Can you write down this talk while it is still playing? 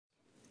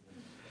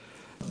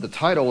The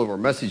title of our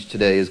message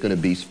today is going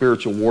to be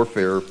Spiritual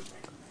Warfare,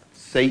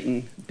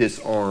 Satan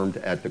Disarmed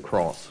at the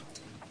Cross.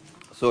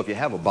 So if you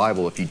have a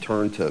Bible, if you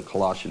turn to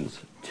Colossians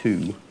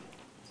 2,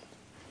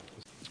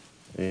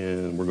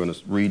 and we're going to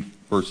read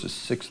verses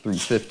 6 through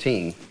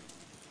 15.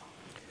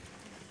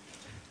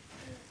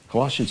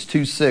 Colossians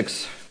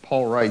 2:6,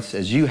 Paul writes,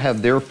 "As you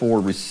have therefore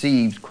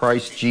received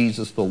Christ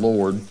Jesus the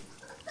Lord,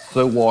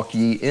 so walk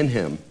ye in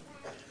him,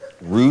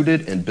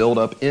 rooted and built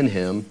up in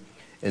him,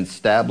 and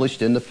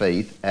established in the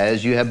faith,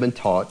 as you have been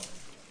taught,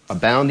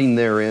 abounding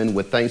therein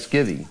with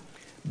thanksgiving.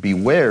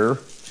 Beware,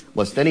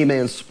 lest any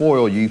man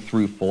spoil you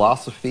through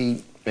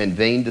philosophy and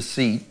vain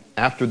deceit,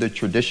 after the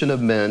tradition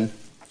of men,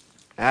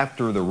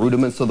 after the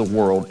rudiments of the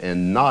world,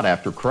 and not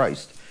after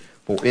Christ.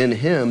 For in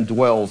him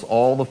dwells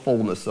all the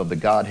fullness of the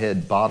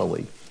Godhead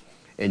bodily.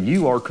 And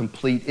you are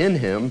complete in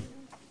him,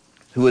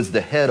 who is the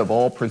head of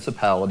all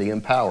principality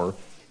and power,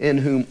 in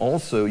whom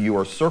also you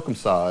are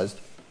circumcised,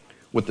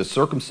 with the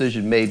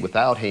circumcision made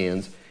without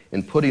hands,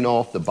 and putting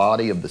off the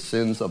body of the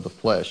sins of the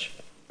flesh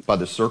by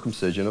the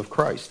circumcision of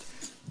Christ,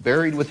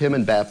 buried with him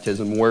in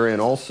baptism, wherein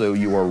also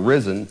you are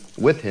risen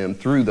with him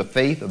through the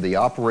faith of the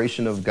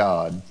operation of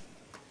God,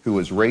 who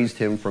has raised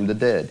him from the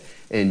dead.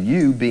 And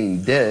you,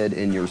 being dead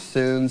in your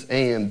sins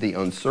and the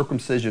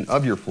uncircumcision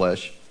of your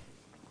flesh,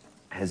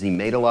 has he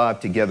made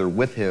alive together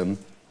with him,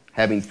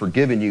 having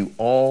forgiven you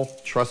all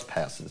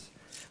trespasses,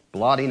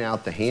 blotting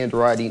out the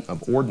handwriting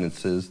of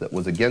ordinances that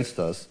was against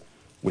us,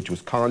 which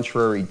was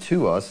contrary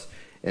to us,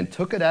 and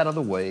took it out of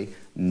the way,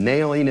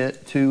 nailing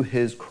it to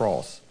his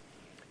cross.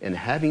 And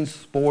having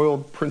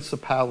spoiled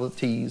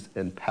principalities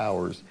and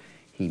powers,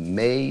 he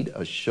made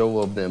a show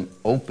of them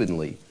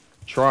openly,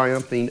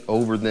 triumphing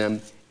over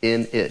them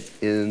in it,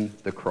 in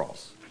the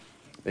cross."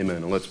 Amen.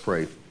 And let's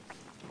pray.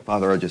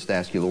 Father, I just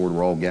ask you, Lord,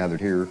 we're all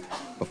gathered here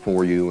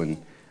before you, and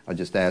I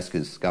just ask,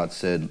 as Scott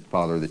said,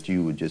 Father, that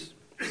you would just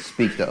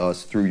speak to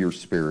us through your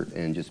Spirit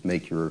and just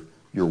make your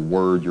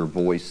word, your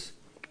voice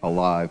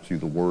alive through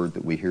the word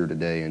that we hear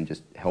today, and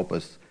just help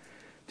us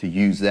to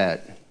use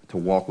that to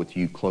walk with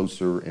you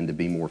closer and to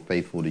be more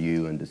faithful to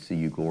you and to see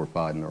you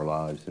glorified in our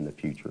lives in the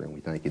future. And we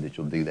thank you that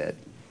you'll do that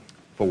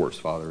for us,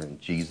 Father. In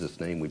Jesus'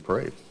 name we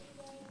pray.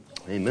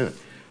 Amen.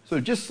 So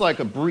just like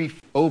a brief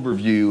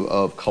overview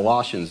of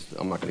Colossians,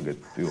 I'm not going to go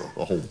through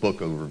a whole book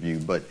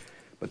overview, but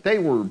they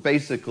were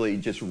basically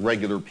just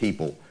regular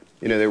people.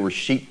 You know, they were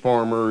sheep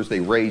farmers, they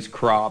raised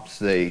crops,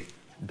 they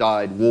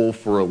dyed wool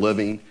for a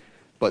living.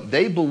 But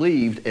they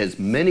believed, as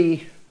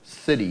many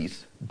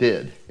cities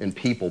did and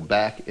people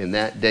back in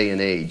that day and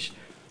age,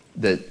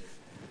 that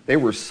they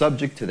were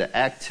subject to the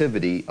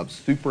activity of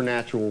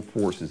supernatural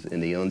forces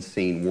in the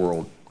unseen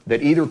world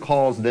that either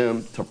caused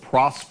them to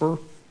prosper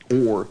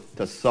or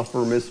to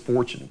suffer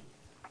misfortune.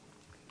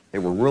 They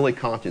were really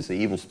conscious of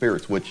evil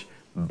spirits, which,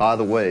 by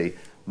the way,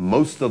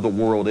 most of the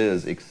world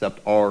is, except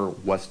our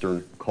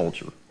Western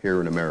culture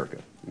here in America.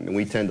 And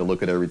we tend to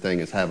look at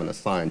everything as having a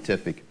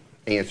scientific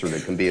answer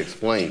that can be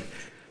explained.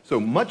 So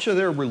much of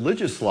their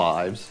religious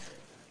lives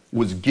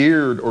was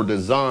geared or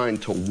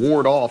designed to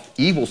ward off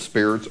evil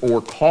spirits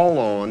or call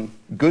on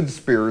good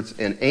spirits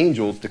and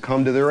angels to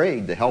come to their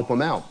aid, to help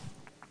them out.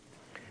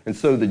 And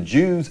so the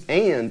Jews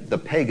and the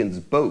pagans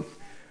both.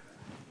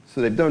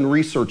 So they've done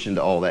research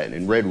into all that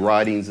and read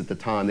writings at the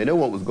time. They know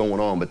what was going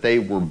on, but they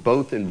were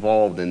both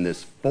involved in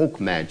this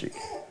folk magic.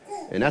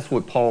 And that's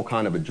what Paul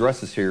kind of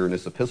addresses here in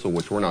this epistle,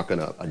 which we're not going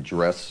to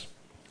address.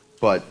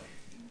 But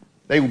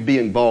they would be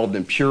involved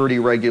in purity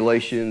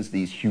regulations,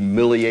 these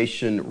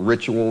humiliation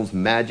rituals,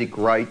 magic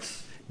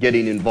rites,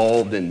 getting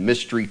involved in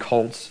mystery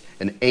cults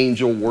and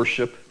angel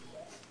worship.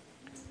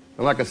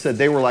 And like I said,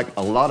 they were like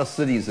a lot of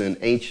cities in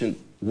ancient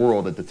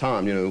world at the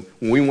time. You know,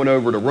 when we went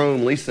over to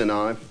Rome, Lisa and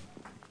I,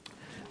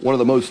 one of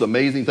the most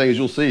amazing things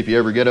you'll see if you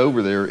ever get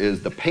over there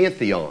is the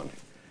Pantheon.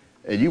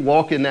 And you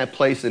walk in that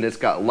place and it's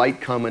got light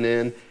coming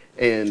in,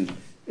 and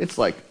it's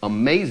like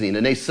amazing.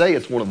 And they say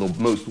it's one of the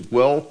most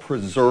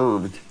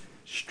well-preserved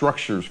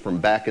structures from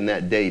back in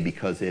that day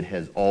because it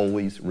has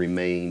always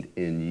remained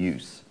in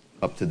use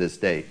up to this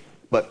day.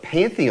 But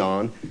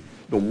Pantheon,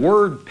 the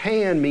word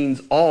pan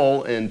means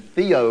all and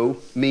theo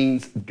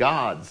means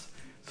gods.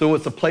 So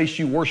it's a place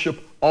you worship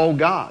all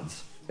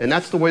gods. And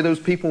that's the way those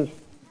people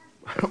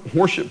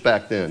worshiped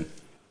back then.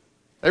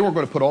 They weren't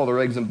going to put all their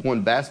eggs in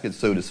one basket,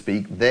 so to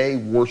speak. They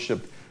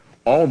worshiped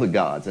all the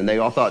gods, and they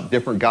all thought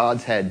different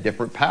gods had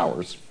different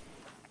powers.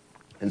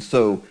 And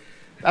so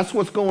that's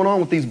what's going on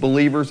with these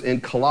believers in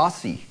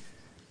Colossae.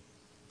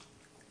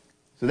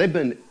 So they've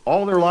been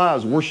all their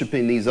lives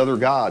worshiping these other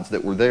gods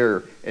that were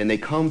there, and they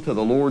come to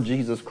the Lord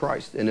Jesus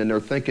Christ. And then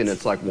they're thinking,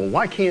 it's like, well,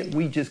 why can't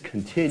we just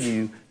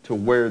continue to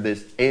wear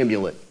this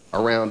amulet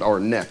around our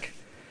neck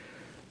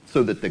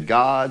so that the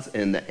gods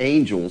and the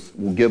angels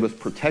will give us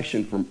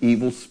protection from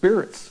evil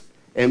spirits?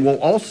 And we'll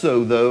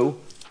also, though,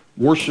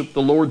 worship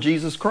the Lord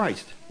Jesus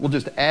Christ. We'll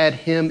just add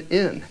him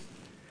in.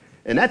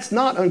 And that's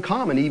not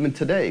uncommon even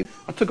today.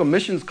 I took a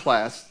missions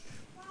class.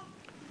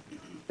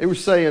 They were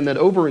saying that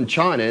over in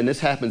China, and this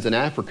happens in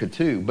Africa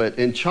too, but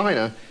in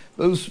China,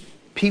 those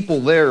people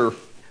there,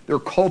 Their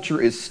culture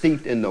is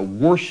steeped in the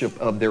worship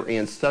of their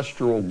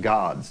ancestral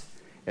gods.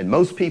 And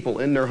most people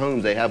in their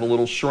homes, they have a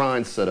little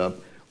shrine set up.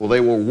 Well, they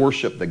will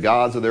worship the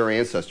gods of their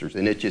ancestors,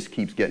 and it just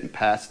keeps getting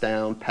passed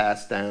down,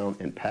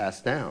 and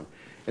passed down.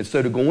 And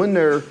so to go in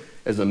there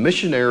as a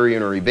missionary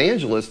or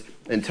evangelist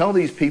and tell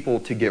these people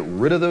to get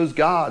rid of those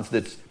gods,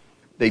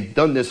 they've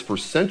done this for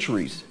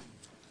centuries,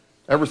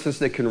 ever since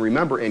they can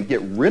remember, and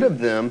get rid of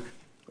them,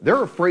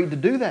 they're afraid to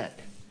do that.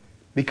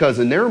 Because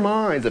in their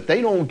minds, if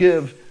they don't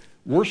give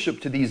worship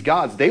to these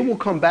gods, they will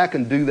come back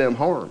and do them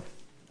harm.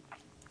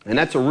 And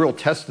that's a real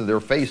test of their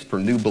faith for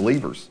new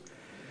believers,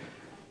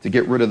 to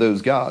get rid of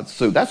those gods.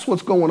 So that's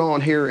what's going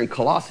on here in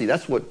Colossae.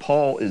 That's what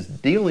Paul is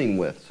dealing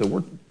with. So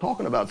we're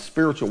talking about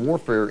spiritual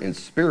warfare in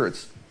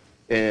spirits.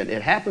 And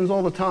it happens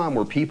all the time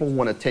where people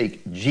want to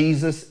take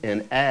Jesus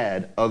and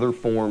add other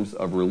forms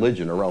of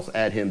religion, or else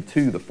add him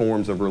to the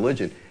forms of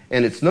religion.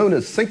 And it's known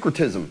as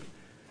syncretism.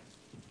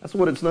 That's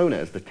what it's known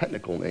as, the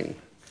technical name.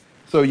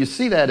 So you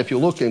see that if you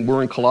look, and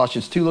we're in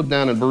Colossians 2, look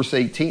down in verse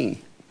 18.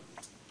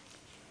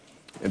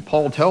 And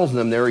Paul tells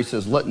them there, he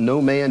says, let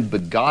no man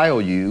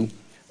beguile you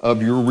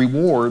of your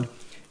reward.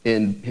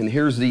 And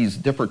here's these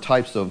different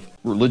types of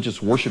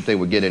religious worship they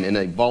would get in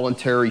a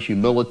voluntary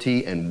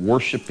humility and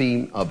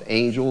worshiping of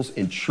angels,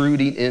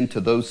 intruding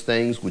into those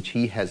things which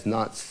he has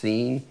not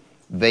seen,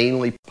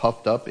 vainly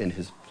puffed up in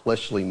his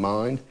fleshly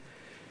mind.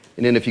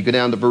 And then if you go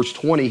down to verse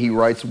 20, he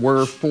writes,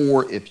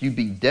 wherefore, if you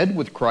be dead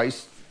with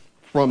Christ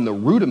from the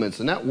rudiments,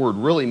 and that word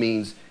really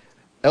means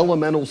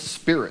elemental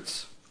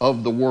spirits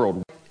of the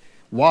world.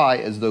 Why,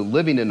 as though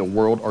living in the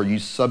world, are you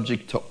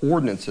subject to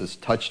ordinances,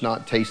 touch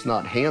not, taste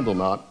not, handle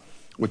not,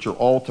 which are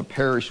all to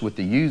perish with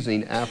the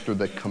using after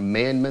the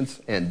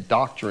commandments and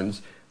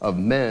doctrines of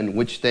men,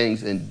 which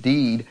things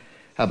indeed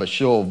have a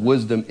show of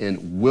wisdom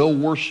in will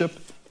worship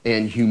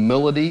and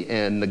humility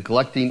and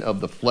neglecting of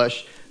the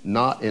flesh,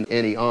 not in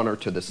any honor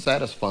to the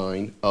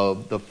satisfying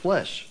of the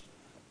flesh.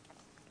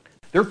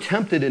 They're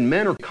tempted, and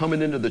men are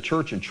coming into the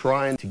church and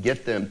trying to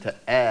get them to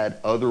add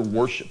other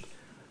worship,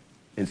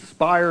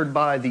 inspired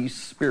by these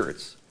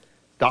spirits,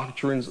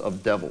 doctrines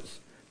of devils,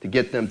 to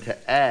get them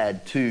to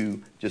add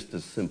to just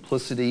the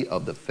simplicity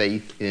of the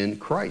faith in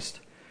Christ.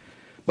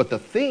 But the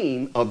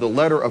theme of the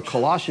letter of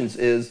Colossians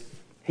is,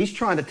 he's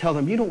trying to tell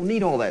them, you don't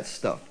need all that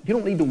stuff. You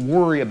don't need to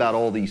worry about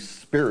all these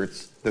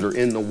spirits that are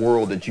in the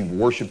world that you've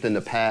worshiped in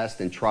the past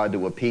and tried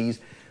to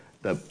appease.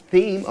 The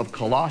theme of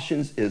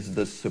Colossians is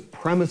the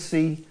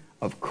supremacy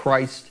of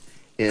Christ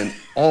in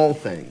all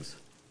things.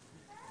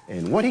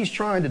 And what he's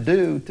trying to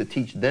do to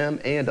teach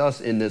them and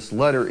us in this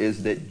letter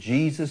is that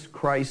Jesus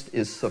Christ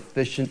is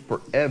sufficient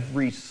for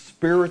every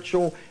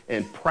spiritual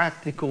and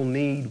practical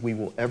need we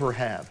will ever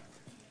have.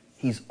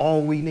 He's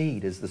all we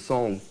need, as the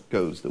song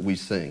goes that we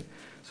sing.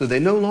 So they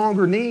no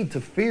longer need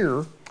to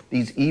fear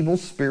these evil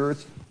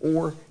spirits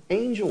or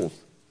angels.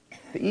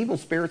 The evil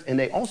spirits, and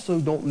they also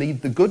don't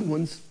need the good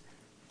ones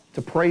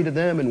to pray to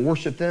them and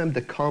worship them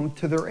to come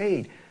to their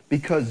aid,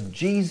 because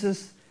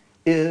Jesus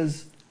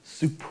is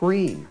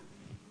supreme.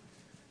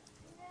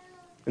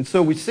 And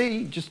so we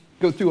see, just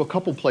go through a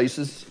couple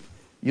places.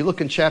 You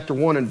look in chapter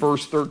 1 and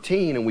verse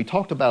 13, and we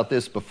talked about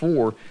this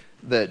before,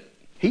 that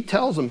he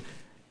tells them,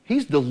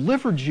 he's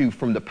delivered you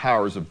from the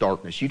powers of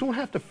darkness. You don't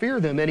have to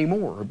fear them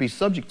anymore or be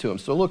subject to them.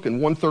 So look, in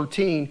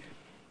 1:13,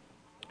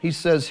 he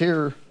says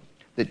here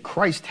that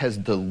Christ has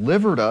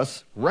delivered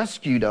us,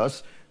 rescued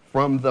us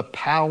from the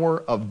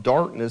power of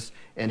darkness,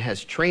 and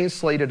has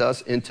translated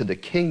us into the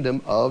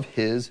kingdom of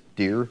his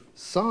dear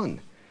Son.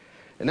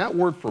 And that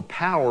word for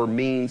power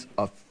means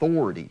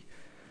authority.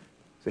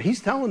 So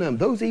he's telling them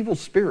those evil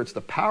spirits,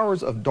 the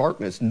powers of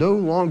darkness, no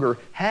longer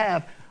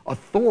have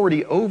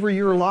authority over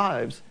your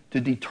lives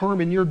to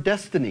determine your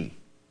destiny,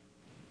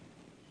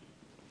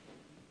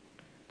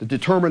 to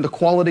determine the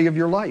quality of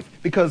your life.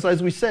 Because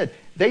as we said,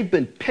 they've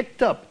been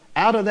picked up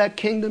out of that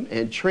kingdom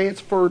and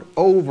transferred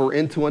over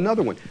into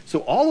another one. So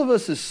all of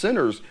us as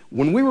sinners,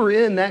 when we were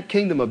in that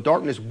kingdom of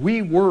darkness,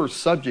 we were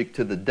subject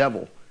to the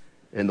devil.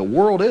 And the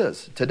world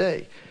is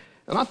today.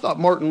 And I thought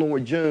Martin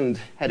Lloyd-Jones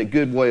had a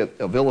good way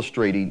of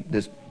illustrating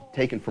this,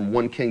 taken from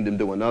one kingdom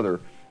to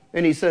another.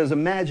 And he says,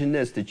 imagine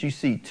this, that you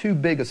see two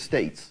big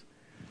estates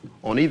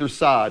on either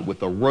side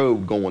with a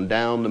road going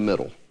down the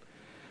middle.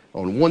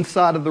 On one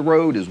side of the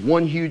road is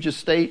one huge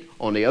estate.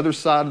 On the other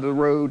side of the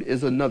road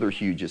is another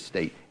huge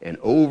estate. And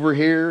over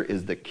here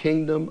is the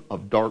kingdom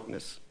of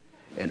darkness.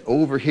 And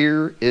over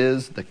here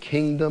is the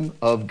kingdom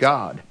of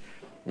God.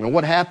 And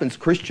what happens,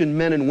 Christian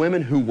men and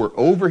women who were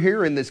over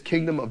here in this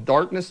kingdom of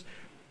darkness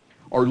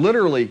are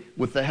literally,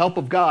 with the help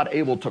of God,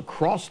 able to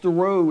cross the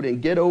road and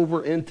get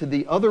over into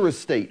the other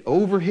estate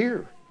over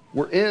here.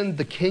 We're in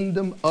the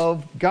kingdom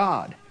of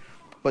God.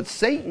 But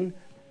Satan,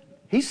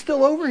 he's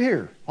still over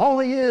here. All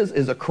he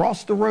is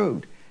across the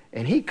road.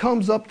 And he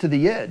comes up to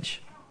the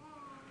edge.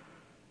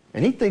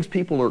 And he thinks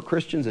people are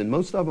Christians, and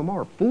most of them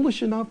are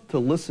foolish enough to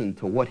listen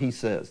to what he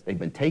says. They've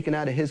been taken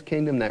out of his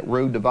kingdom, that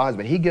road divides,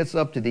 but he gets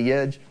up to the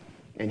edge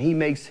and he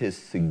makes his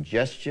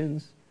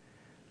suggestions,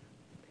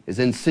 his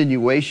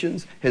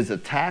insinuations, his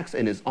attacks,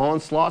 and his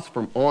onslaughts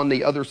from on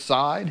the other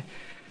side.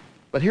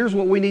 But here's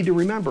what we need to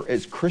remember.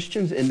 As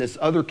Christians in this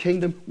other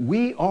kingdom,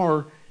 we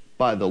are,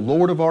 by the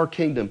Lord of our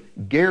kingdom,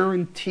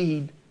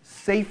 guaranteed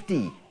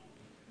safety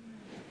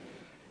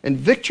and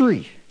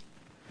victory.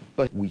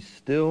 But we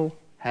still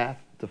have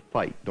to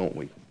fight, don't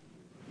we?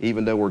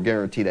 Even though we're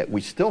guaranteed that.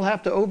 We still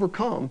have to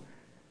overcome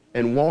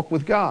and walk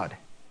with God.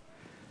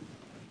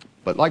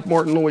 But like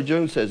Martin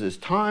Lloyd-Jones says, as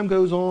time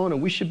goes on,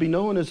 and we should be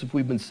knowing this if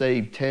we've been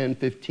saved 10,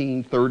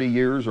 15, 30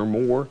 years or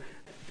more,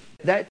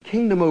 that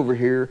kingdom over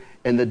here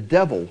and the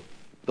devil,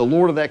 the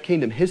Lord of that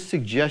kingdom, his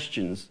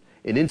suggestions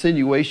and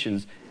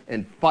insinuations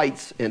and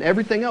fights and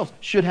everything else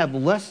should have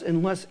less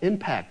and less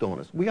impact on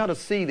us. We ought to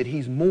see that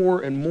he's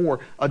more and more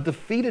a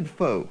defeated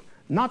foe,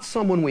 not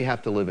someone we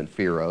have to live in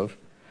fear of.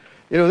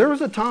 You know, there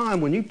was a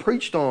time when you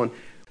preached on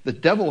the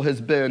devil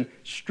has been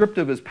stripped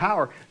of his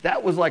power.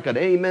 That was like an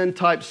amen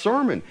type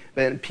sermon.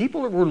 And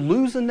people were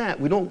losing that.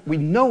 We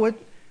know it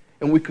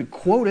and we could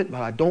quote it,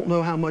 but I don't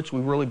know how much we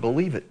really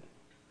believe it.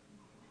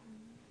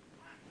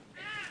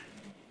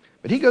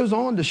 But he goes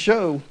on to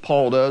show,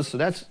 Paul does, so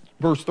that's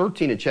verse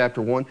 13 in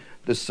chapter 1,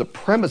 the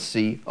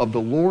supremacy of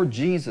the Lord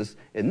Jesus.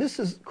 And this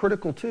is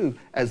critical too,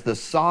 as the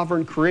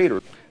sovereign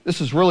creator.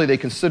 This is really, they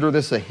consider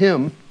this a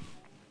hymn,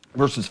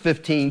 verses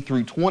 15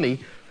 through 20.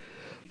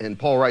 And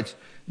Paul writes,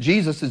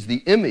 Jesus is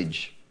the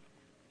image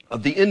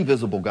of the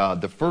invisible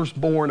God, the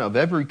firstborn of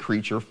every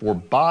creature, for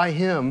by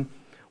him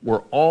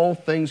were all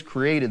things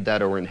created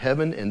that are in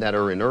heaven and that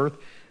are in earth,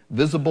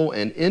 visible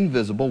and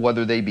invisible,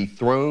 whether they be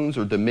thrones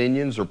or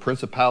dominions or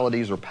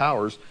principalities or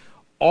powers.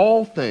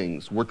 All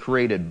things were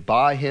created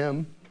by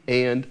him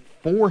and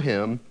for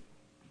him,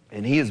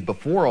 and he is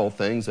before all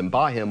things, and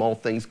by him all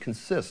things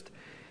consist.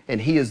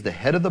 And he is the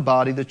head of the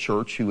body, the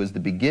church, who is the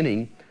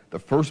beginning, the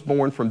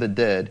firstborn from the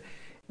dead,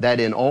 that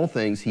in all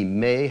things he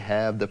may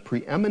have the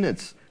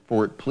preeminence.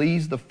 For it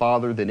pleased the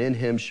Father that in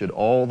him should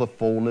all the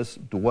fullness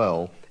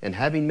dwell, and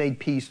having made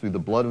peace through the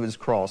blood of his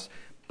cross,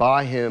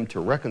 by him to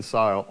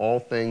reconcile all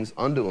things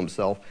unto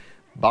himself.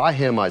 By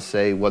him, I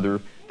say,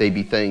 whether they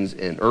be things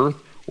in earth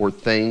or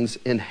things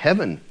in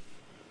heaven.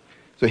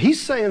 So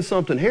he's saying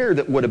something here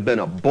that would have been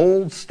a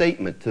bold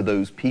statement to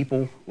those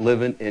people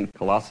living in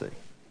Colossae.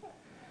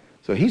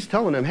 So he's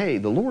telling them, hey,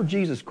 the Lord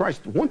Jesus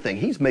Christ, one thing,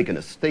 he's making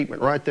a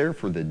statement right there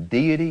for the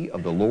deity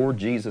of the Lord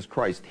Jesus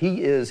Christ.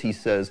 He is, he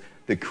says,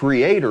 the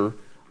creator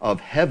of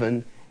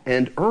heaven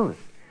and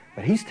earth.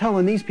 But he's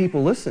telling these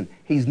people, listen,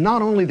 he's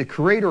not only the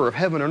creator of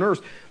heaven and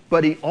earth,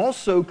 but he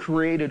also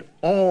created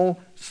all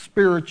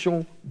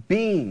spiritual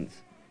beings.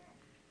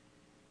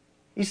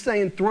 He's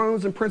saying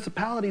thrones and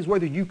principalities,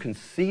 whether you can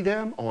see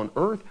them on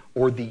earth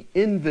or the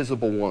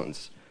invisible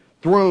ones.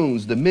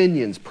 Thrones,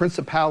 dominions,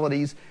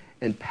 principalities,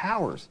 and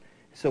powers.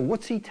 So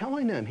what's he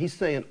telling them? He's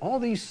saying all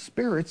these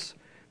spirits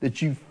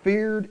that you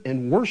feared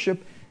and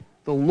worship,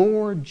 the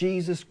Lord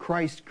Jesus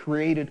Christ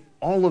created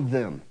all of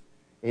them.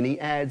 And he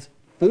adds,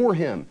 for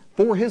him,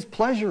 for his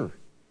pleasure.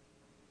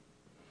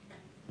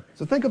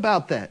 So think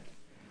about that.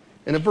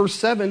 And in verse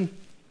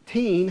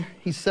 17,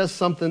 he says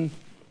something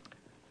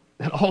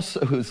that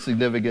also is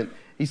significant.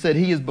 He said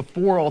he is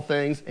before all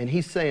things, and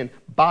he's saying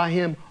by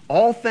him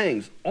all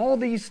things, all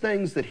these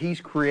things that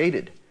he's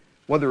created,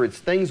 whether it's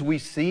things we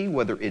see,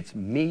 whether it's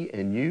me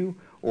and you,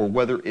 or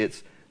whether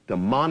it's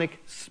demonic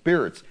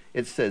spirits,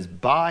 it says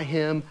by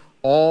him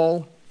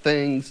all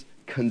things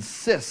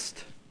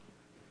consist.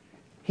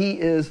 He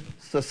is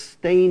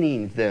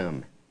sustaining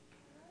them.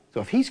 So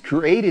if he's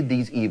created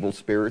these evil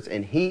spirits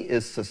and he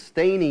is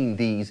sustaining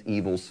these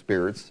evil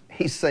spirits,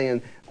 he's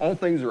saying all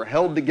things are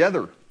held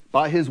together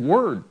by his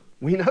word.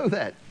 We know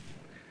that.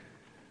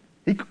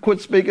 He could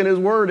quit speaking his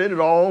word, it'd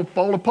all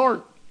fall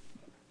apart.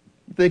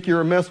 You think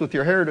you're a mess with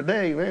your hair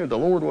today, man, if the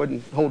Lord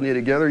wasn't holding you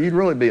together, you'd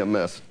really be a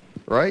mess,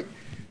 right?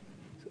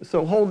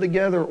 So hold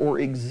together or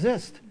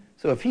exist.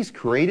 So if he's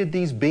created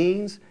these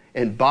beings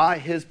and by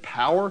his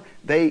power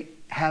they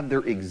have their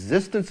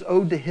existence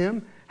owed to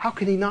him, how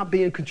can he not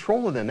be in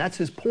control of them? That's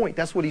his point.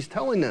 That's what he's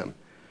telling them.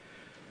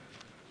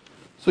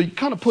 So you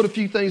kind of put a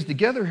few things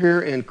together here,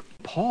 and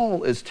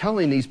Paul is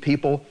telling these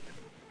people,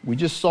 we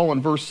just saw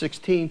in verse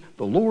 16,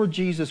 the Lord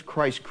Jesus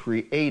Christ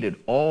created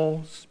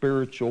all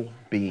spiritual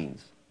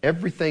beings,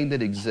 everything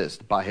that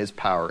exists by his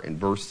power in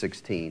verse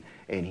 16,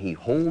 and he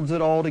holds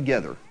it all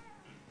together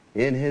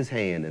in his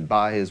hand and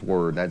by his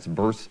word. That's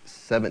verse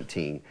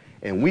 17.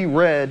 And we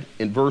read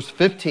in verse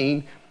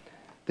 15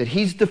 that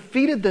he's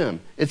defeated them.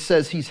 It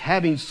says he's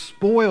having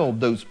spoiled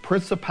those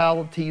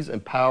principalities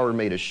and power,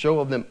 made a show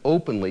of them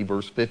openly,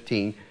 verse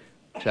 15,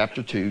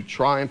 chapter 2,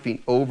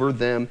 triumphing over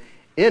them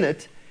in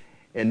it.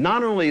 And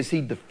not only has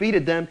he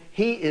defeated them,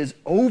 he is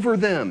over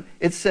them.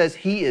 It says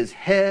he is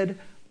head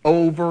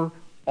over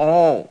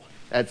all.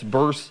 That's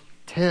verse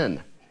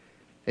 10.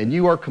 And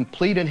you are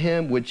complete in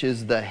him, which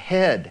is the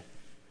head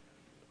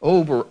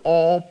over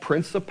all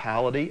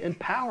principality and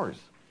powers.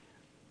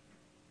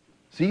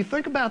 So you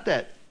think about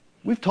that.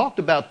 We've talked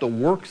about the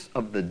works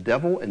of the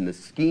devil and the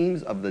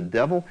schemes of the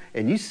devil.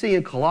 And you see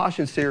in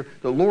Colossians here,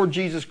 the Lord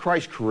Jesus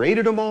Christ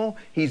created them all.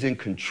 He's in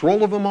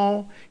control of them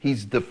all.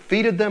 He's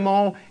defeated them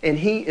all. And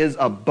he is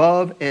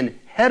above and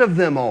head of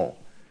them all.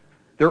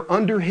 They're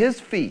under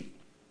his feet.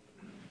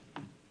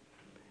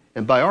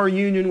 And by our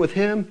union with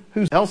him,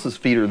 who else's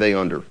feet are they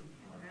under?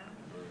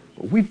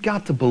 We've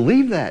got to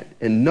believe that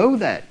and know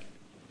that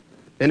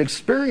and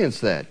experience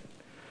that.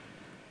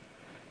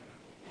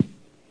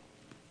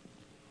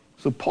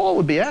 So Paul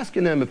would be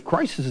asking them, if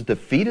Christ has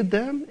defeated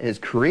them and has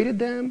created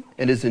them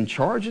and is in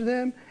charge of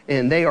them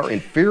and they are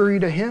inferior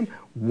to him,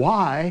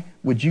 why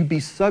would you be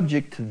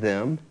subject to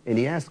them? And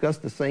he asks us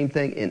the same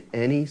thing in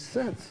any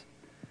sense.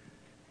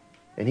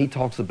 And he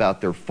talks about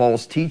their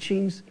false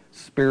teachings,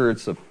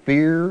 spirits of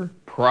fear,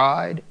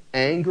 pride,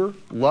 anger,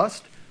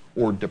 lust,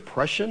 or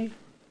depression,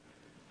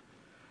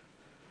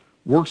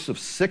 works of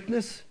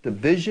sickness,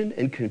 division,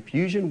 and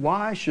confusion.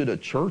 Why should a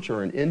church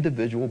or an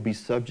individual be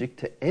subject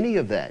to any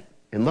of that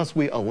unless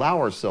we allow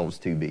ourselves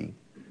to be?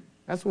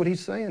 That's what he's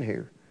saying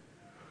here.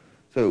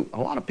 So a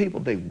lot of people,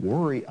 they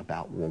worry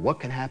about, well, what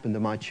can happen to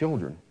my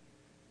children?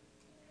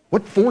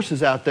 What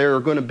forces out there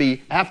are going to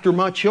be after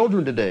my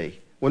children today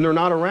when they're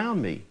not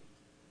around me?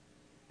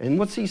 And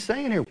what's he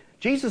saying here?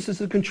 Jesus is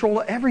in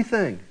control of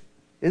everything,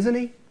 isn't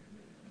he?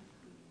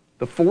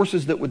 The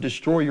forces that would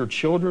destroy your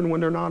children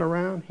when they're not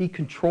around, he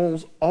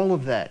controls all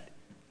of that.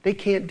 They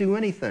can't do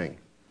anything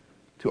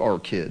to our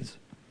kids.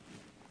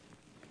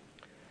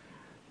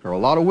 There are a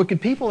lot of wicked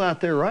people out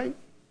there, right?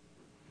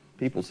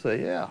 People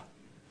say, yeah.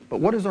 But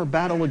what is our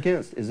battle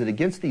against? Is it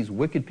against these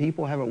wicked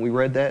people? Haven't we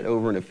read that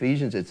over in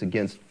Ephesians? It's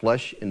against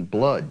flesh and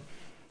blood.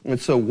 And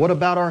so what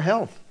about our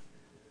health?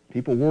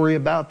 People worry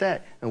about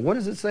that. And what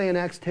does it say in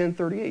Acts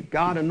 10:38?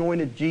 God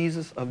anointed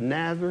Jesus of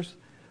Nazareth,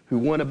 who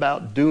went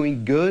about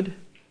doing good,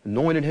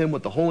 anointed him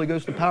with the Holy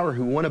Ghost and power,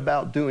 who went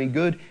about doing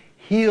good,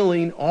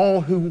 healing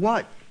all who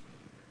what?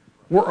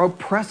 Were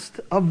oppressed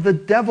of the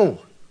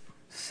devil.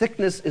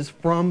 Sickness is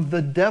from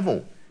the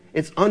devil.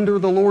 It's under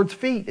the Lord's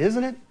feet,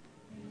 isn't it?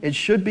 It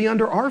should be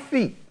under our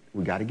feet.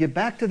 We got to get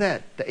back to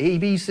that, the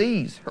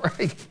ABCs,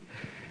 right?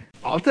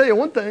 I'll tell you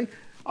one thing.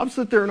 I'm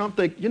sitting there and I'm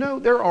thinking,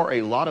 there are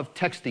a lot of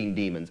texting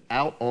demons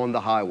out on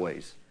the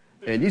highways.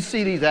 And you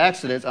see these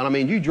accidents, and I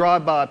mean, you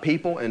drive by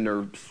people and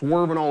they're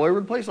swerving all over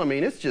the place. I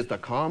mean, it's just a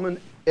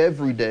common,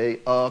 everyday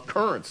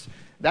occurrence.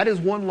 That is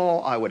one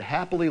law I would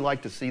happily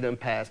like to see them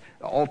pass.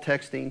 All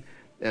texting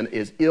and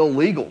is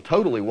illegal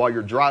totally while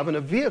you're driving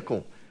a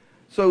vehicle.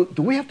 So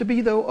do we have to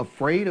be, though,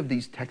 afraid of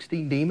these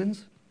texting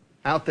demons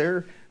out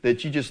there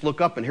that you just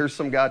look up and here's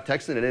some guy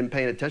texting and isn't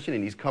paying attention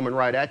and he's coming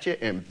right at you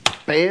and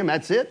bam,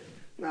 that's it?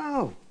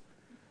 No.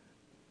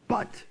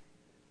 But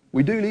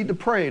we do need to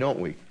pray, don't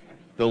we?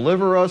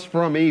 Deliver us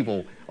from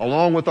evil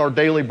along with our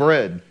daily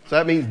bread. So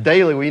that means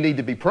daily we need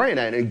to be praying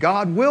that. And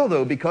God will,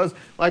 though, because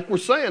like we're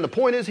saying, the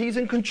point is he's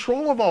in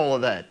control of all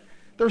of that.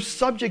 They're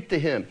subject to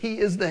him. He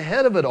is the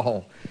head of it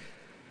all.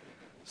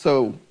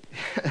 So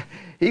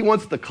he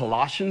wants the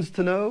Colossians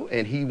to know,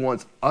 and he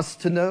wants us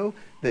to know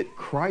that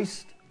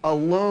Christ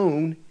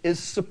alone is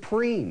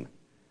supreme.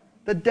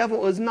 The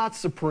devil is not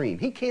supreme.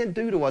 He can't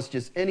do to us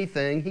just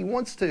anything he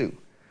wants to.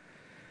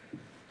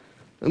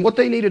 And what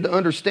they needed to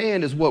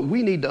understand is what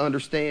we need to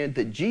understand,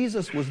 that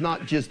Jesus was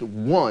not just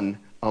one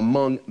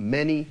among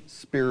many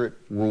spirit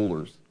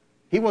rulers.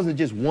 He wasn't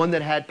just one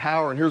that had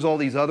power and here's all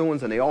these other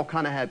ones and they all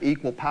kind of have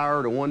equal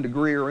power to one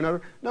degree or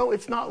another. No,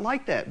 it's not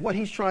like that. What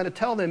he's trying to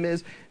tell them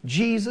is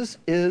Jesus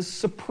is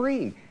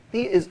supreme.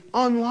 He is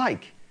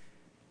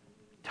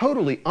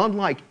totally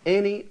unlike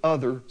any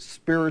other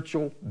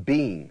spiritual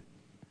being.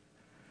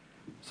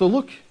 So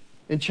look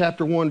in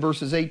chapter 1,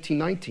 verses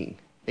 18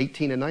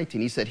 and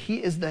 19. He said,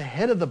 he is the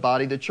head of the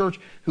body, the church,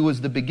 who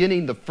is the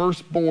beginning, the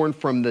firstborn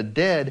from the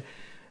dead,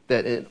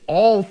 that in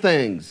all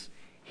things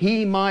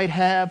he might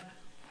have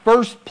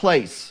first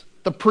place,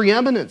 the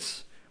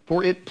preeminence.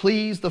 For it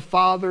pleased the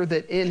Father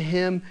that in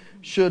him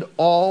should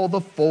all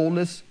the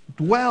fullness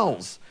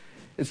dwells.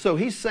 And so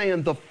he's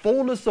saying the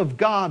fullness of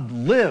God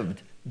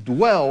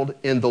dwelled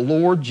in the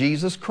Lord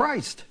Jesus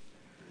Christ.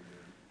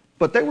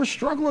 But they were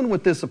struggling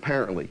with this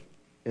apparently.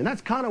 And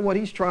that's kind of what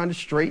he's trying to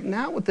straighten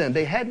out with them.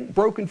 They hadn't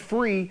broken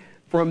free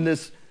from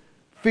this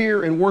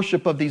fear and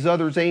worship of these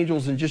other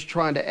angels and just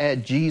trying to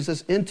add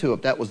Jesus into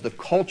it. That was the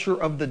culture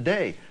of the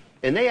day.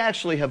 And they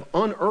actually have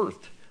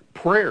unearthed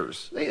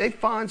prayers. They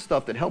find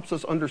stuff that helps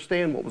us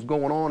understand what was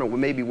going on and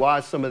maybe why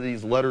some of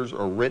these letters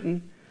are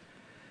written.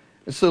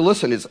 And so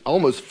listen, it's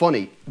almost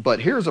funny, but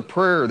here's a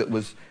prayer that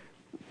was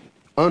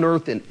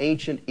unearthed in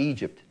ancient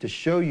Egypt to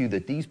show you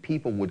that these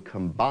people would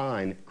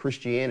combine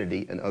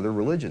Christianity and other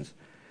religions.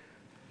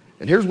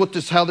 And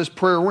here's how this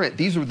prayer went.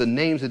 These are the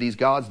names of these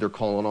gods they're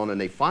calling on,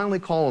 and they finally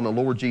call on the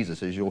Lord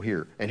Jesus, as you'll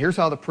hear. And here's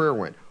how the prayer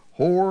went.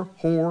 Hor,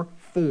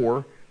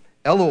 for,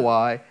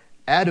 Eloi,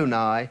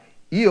 Adonai,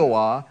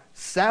 Eoah,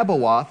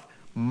 Sabaoth,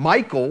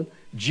 Michael,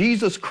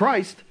 Jesus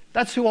Christ.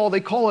 That's who all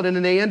they call it. And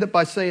then they end up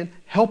by saying,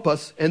 help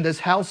us in this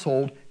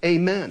household.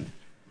 Amen.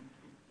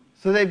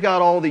 So they've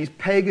got all these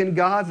pagan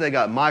gods. They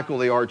got Michael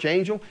the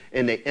archangel.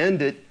 And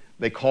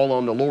they call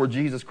on the Lord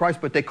Jesus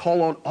Christ, but they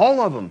call on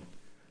all of them.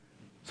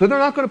 So they're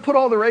not going to put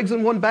all their eggs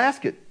in one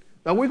basket.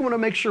 Now, we want to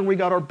make sure we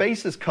got our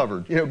bases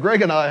covered.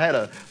 Greg and I had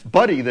a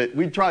buddy that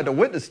we tried to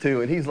witness to,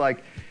 and he's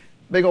like,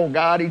 big old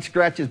guy, he'd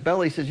scratch his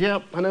belly. He says,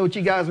 yep, I know what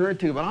you guys are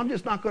into, but I'm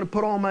just not going to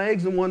put all my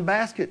eggs in one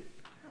basket.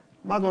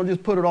 I'm not going to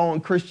just put it all in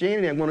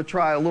Christianity. I'm going to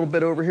try a little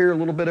bit over here, a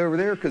little bit over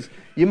there, because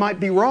you might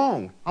be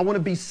wrong. I want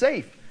to be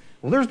safe.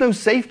 Well, there's no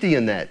safety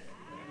in that.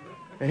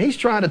 And he's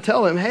trying to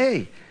tell him,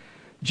 hey,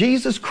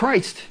 Jesus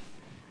Christ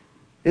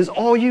is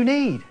all you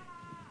need.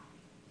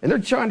 And they're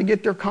trying to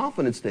get their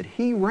confidence that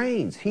he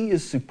reigns. He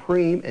is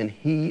supreme and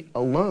he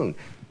alone.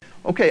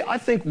 Okay, I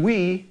think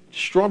we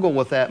struggle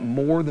with that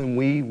more than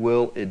we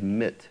will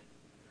admit.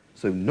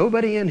 So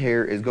nobody in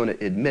here is going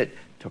to admit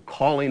to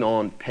calling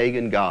on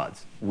pagan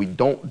gods. We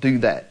don't do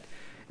that,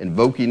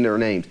 invoking their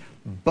names.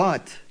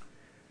 But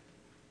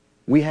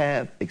we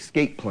have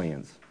escape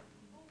plans.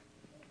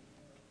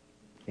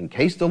 In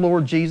case the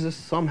Lord Jesus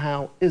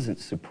somehow isn't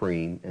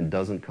supreme and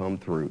doesn't come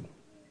through.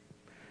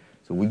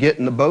 So we get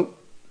in the boat,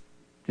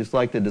 just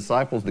like the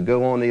disciples, to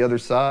go on the other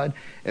side.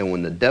 And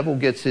when the devil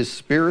gets his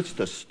spirits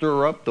to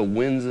stir up the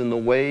winds and the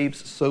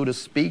waves, so to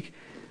speak,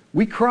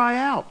 we cry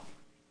out,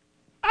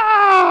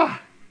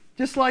 ah,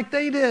 just like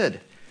they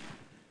did.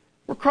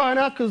 We're crying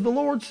out because the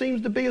Lord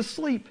seems to be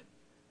asleep.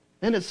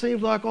 And it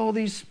seems like all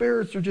these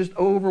spirits are just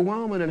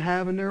overwhelming and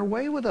having their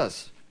way with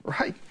us,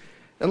 right?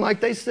 And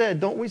like they said,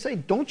 don't we say,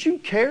 don't you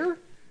care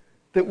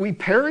that we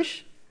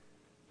perish?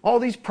 All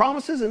these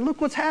promises, and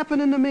look what's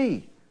happening to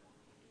me.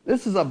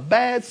 This is a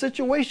bad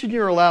situation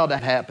you're allowed to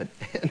happen.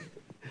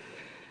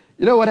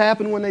 You know what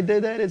happened when they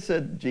did that? It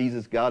said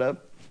Jesus got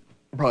up,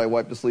 probably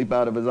wiped the sleep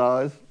out of his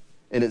eyes,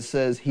 and it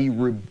says he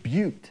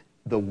rebuked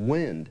the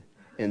wind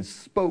and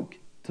spoke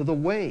to the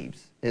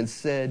waves and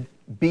said,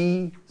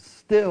 be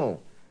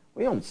still.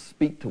 We don't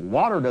speak to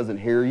water, doesn't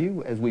hear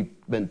you, as we've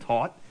been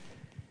taught.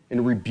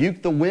 And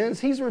rebuke the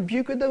winds, he's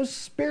rebuking those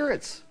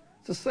spirits.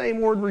 It's the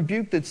same word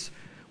rebuke that's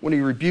when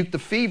he rebuked the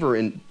fever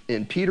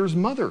in Peter's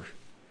mother.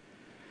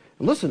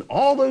 And listen,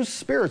 all those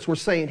spirits were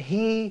saying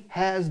he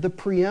has the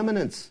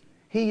preeminence.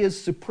 He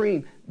is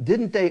supreme.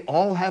 Didn't they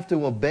all have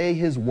to obey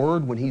his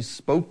word when he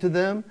spoke to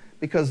them?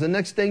 Because the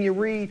next thing you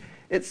read,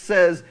 it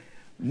says,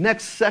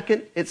 next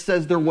second, it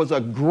says there was a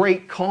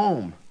great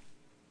calm.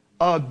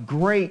 A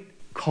great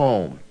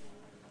calm.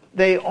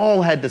 They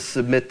all had to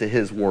submit to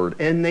his word,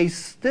 and they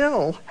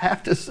still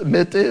have to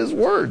submit to his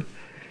word.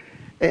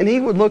 And he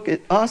would look at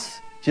us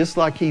just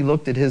like he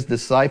looked at his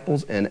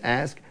disciples and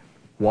ask,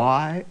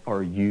 why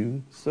are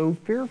you so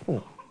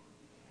fearful?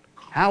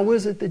 How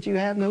is it that you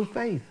have no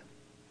faith?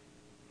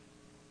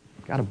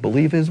 Got to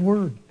believe his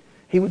word.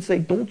 He would say,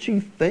 don't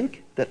you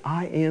think that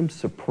I am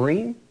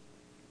supreme?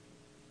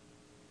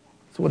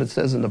 That's what it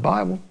says in the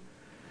Bible.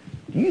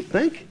 Do you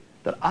think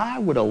that I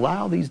would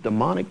allow these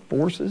demonic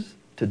forces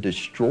to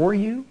destroy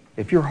you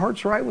if your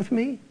heart's right with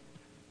me?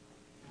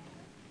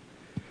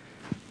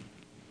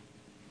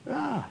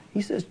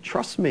 He says,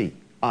 trust me,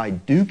 I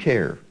do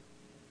care.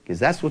 Because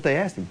that's what they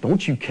asked him.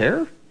 Don't you care?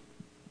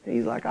 And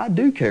he's like, I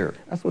do care.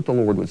 That's what the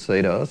Lord would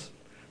say to us.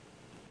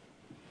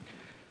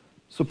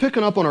 So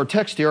picking up on our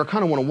text here, I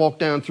kind of want to walk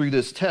down through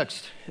this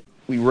text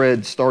we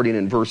read starting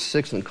in verse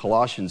 6 in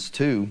Colossians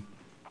 2.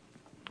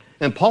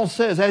 And Paul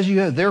says, as you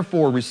have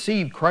therefore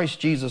received Christ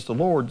Jesus the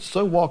Lord,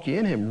 so walk ye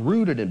in him,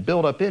 rooted and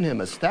built up in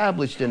him,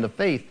 established in the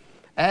faith,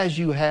 as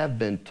you have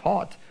been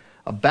taught,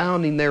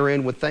 abounding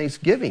therein with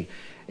thanksgiving.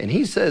 And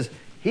he says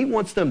he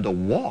wants them to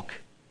walk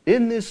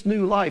in this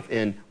new life.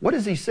 And what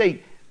does he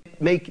say?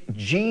 Make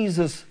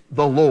Jesus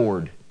the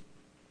Lord,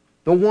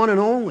 the one and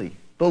only,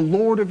 the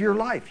Lord of your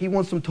life. He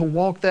wants them to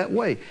walk that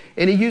way.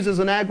 And he uses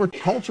an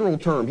agricultural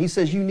term. He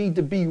says you need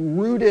to be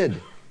rooted.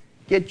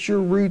 Get your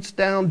roots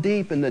down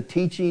deep in the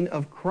teaching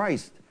of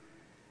Christ.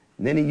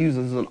 And then he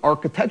uses an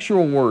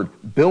architectural word,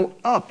 built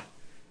up.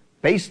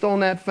 Based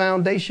on that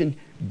foundation,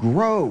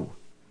 grow.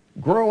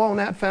 Grow on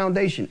that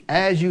foundation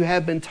as you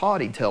have been taught,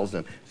 he tells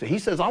them. So he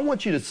says, I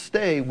want you to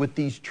stay with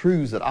these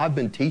truths that I've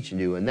been teaching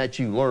you and that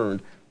you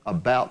learned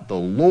about the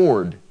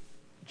Lord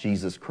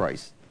Jesus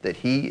Christ, that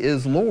he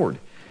is Lord.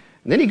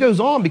 And then he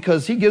goes on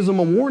because he gives them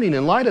a warning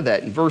in light of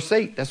that. In verse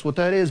 8, that's what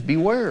that is.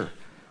 Beware,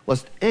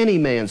 lest any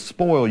man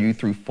spoil you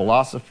through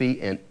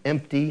philosophy and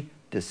empty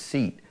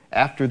deceit,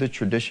 after the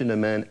tradition of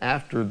men,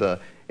 and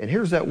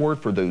here's that word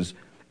for those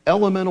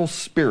elemental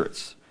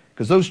spirits.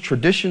 Because those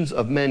traditions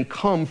of men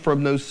come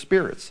from those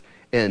spirits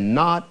and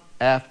not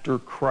after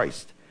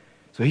Christ.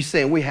 So he's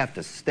saying we have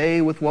to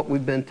stay with what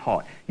we've been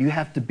taught. You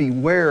have to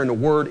beware, and the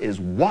word is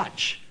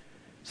watch,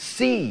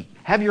 see,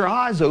 have your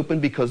eyes open,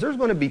 because there's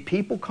going to be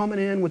people coming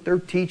in with their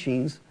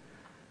teachings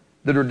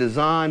that are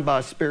designed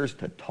by spirits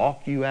to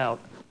talk you out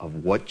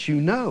of what you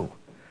know.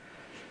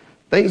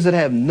 Things that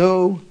have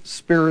no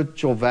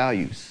spiritual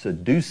value,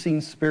 seducing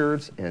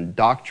spirits and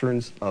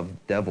doctrines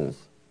of devils.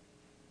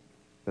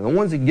 And the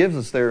ones he gives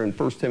us there in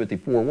 1 Timothy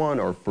 4:1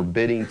 are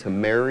forbidding to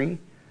marry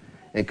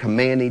and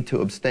commanding to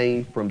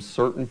abstain from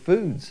certain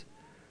foods.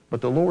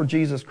 But the Lord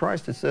Jesus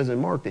Christ, it says in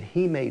Mark, that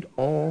he made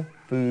all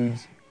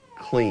foods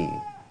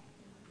clean.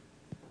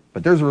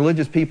 But there's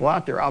religious people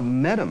out there, I've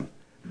met them.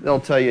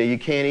 They'll tell you you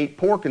can't eat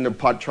pork, and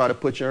they'll try to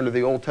put you under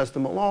the Old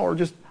Testament law, or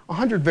just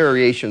 100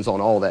 variations on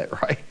all that,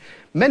 right?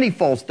 Many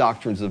false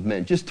doctrines of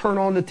men. Just turn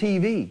on the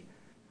TV.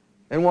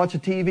 and watch a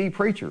TV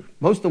preacher.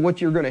 Most of what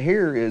you're going to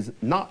hear is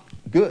not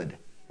good.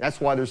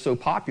 That's why they're so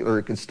popular.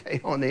 It can stay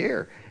on the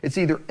air. It's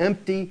either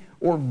empty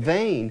or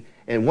vain.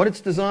 And what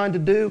it's designed to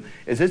do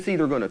is it's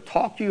either going to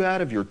talk you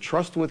out of your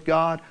trust with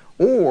God,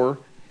 or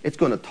it's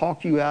going to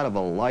talk you out of a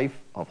life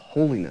of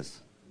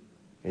holiness,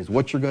 is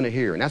what you're going to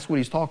hear. And that's what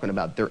he's talking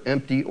about. They're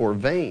empty or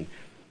vain.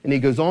 And he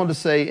goes on to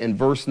say in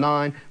verse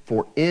 9,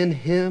 for in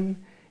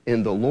him,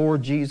 in the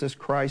Lord Jesus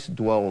Christ,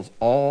 dwells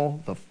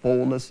all the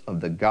fullness of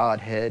the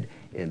Godhead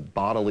in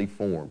bodily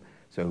form.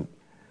 So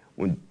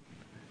when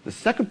the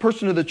second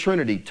person of the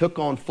Trinity took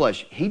on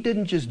flesh, he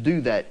didn't just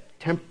do that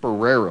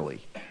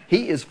temporarily.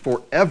 He is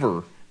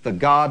forever the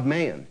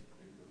God-man.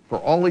 For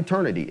all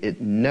eternity,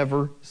 it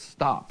never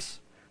stops.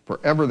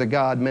 Forever the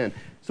God-man.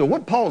 So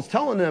what Paul's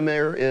telling them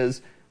there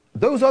is,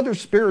 those other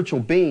spiritual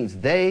beings,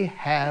 they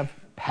have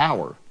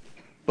power.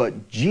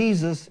 But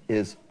Jesus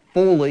is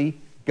fully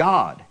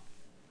God.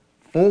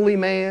 Fully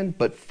man,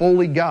 but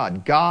fully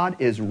God. God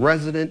is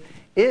resident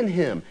in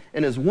him.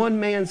 And as one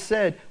man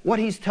said, what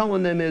he's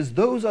telling them is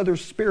those other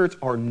spirits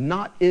are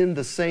not in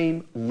the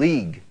same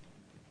league.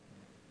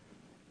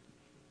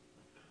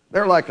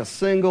 They're like a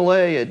single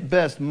A at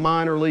best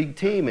minor league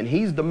team, and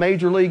he's the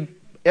major league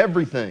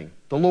everything,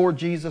 the Lord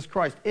Jesus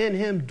Christ. In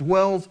him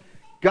dwells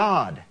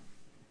God.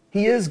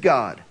 He is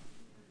God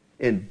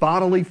in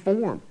bodily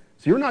form.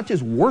 So you're not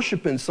just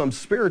worshiping some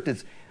spirit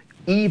that's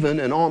even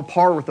and on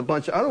par with a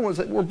bunch of other ones.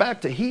 That we're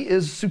back to he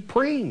is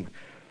supreme.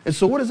 And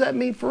so what does that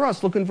mean for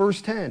us? Look in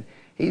verse 10.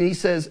 He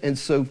says, and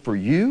so for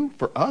you,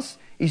 for us,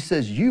 he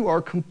says, you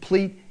are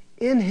complete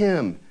in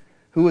him,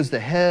 who is the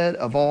head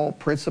of all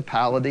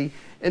principality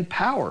and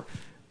power.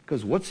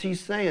 Because what's he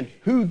saying?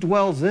 Who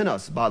dwells in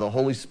us by the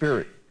Holy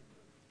Spirit?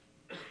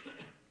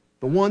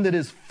 The one that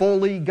is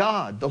fully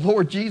God, the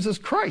Lord Jesus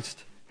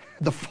Christ,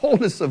 the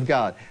fullness of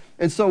God.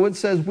 And so it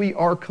says we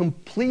are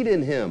complete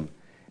in him.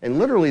 And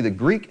literally the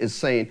Greek is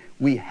saying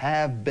we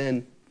have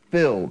been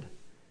filled.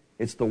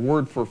 It's the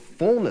word for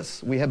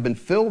fullness. We have been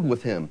filled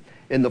with him.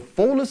 In the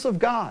fullness of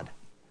God,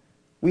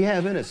 we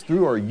have in us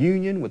through our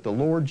union with the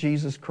Lord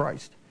Jesus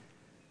Christ.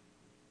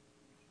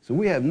 So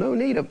we have no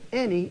need of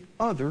any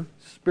other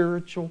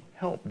spiritual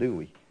help, do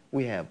we?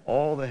 We have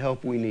all the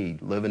help we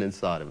need living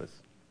inside of us.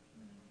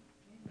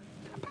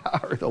 The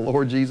power of the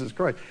Lord Jesus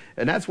Christ.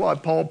 And that's why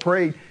Paul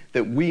prayed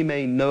that we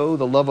may know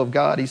the love of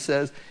God, he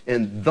says,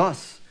 and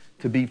thus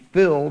to be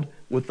filled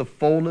with the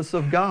fullness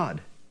of God.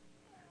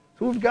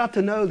 So we've got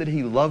to know that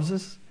he loves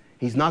us.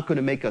 He's not going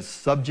to make us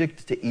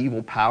subject to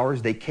evil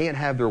powers. They can't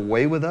have their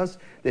way with us.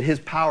 That his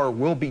power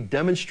will be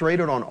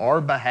demonstrated on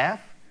our behalf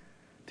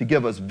to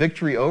give us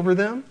victory over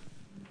them.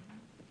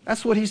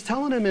 That's what he's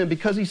telling him in,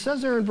 because he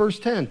says there in verse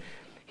 10,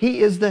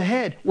 he is the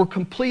head. We're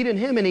complete in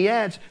him. And he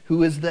adds,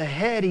 who is the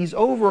head. He's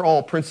over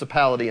all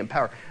principality and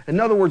power. In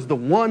other words, the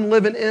one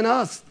living in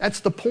us. That's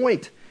the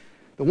point.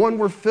 The one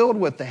we're filled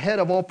with, the head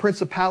of all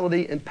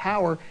principality and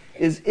power,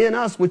 is in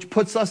us, which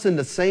puts us in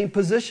the same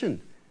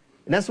position.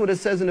 And that's what it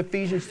says in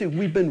Ephesians 2.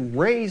 We've been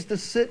raised to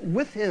sit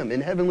with him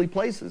in heavenly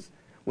places,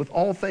 with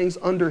all things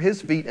under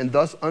his feet and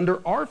thus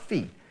under our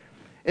feet.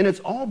 And it's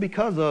all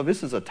because of,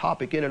 this is a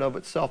topic in and of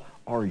itself,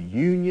 our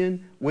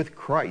union with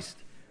Christ.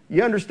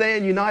 You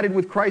understand, united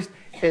with Christ,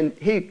 and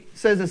he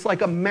says it's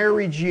like a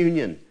marriage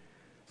union.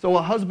 So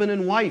a husband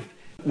and wife,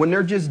 when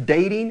they're just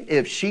dating,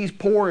 if she's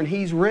poor and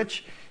he's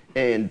rich,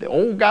 and the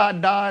old guy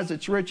dies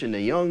that's rich, and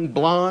the young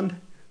blonde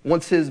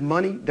wants his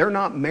money, they're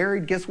not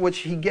married, guess what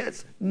she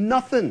gets?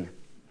 Nothing.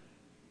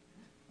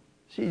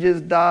 She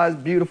just dies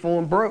beautiful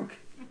and broke.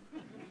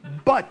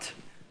 But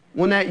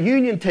when that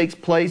union takes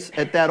place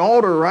at that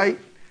altar, right,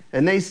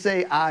 and they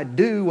say, I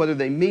do, whether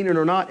they mean it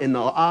or not, in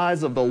the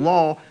eyes of the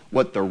law,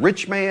 what the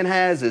rich man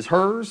has is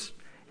hers,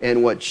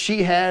 and what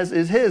she has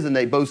is his, and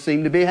they both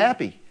seem to be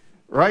happy,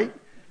 right?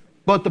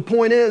 But the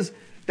point is,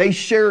 they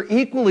share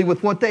equally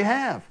with what they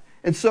have.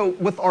 And so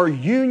with our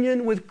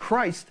union with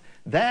Christ,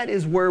 that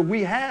is where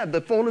we have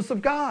the fullness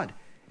of God.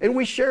 And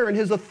we share in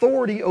his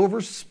authority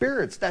over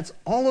spirits. That's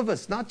all of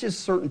us, not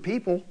just certain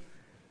people.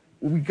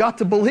 We got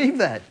to believe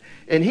that.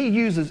 And he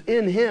uses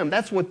in him.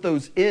 That's what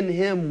those in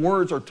him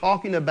words are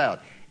talking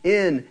about.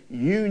 In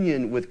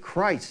union with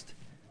Christ.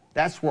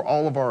 That's where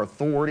all of our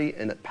authority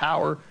and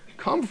power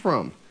come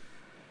from.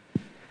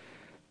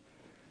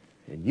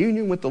 In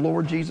union with the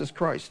Lord Jesus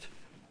Christ.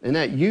 And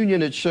that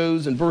union, it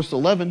shows in verse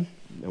 11.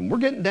 And we're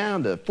getting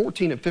down to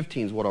 14 and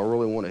 15 is what I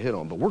really want to hit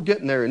on. But we're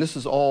getting there, and this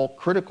is all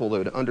critical,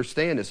 though, to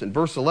understand this. In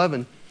verse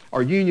 11,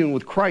 our union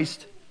with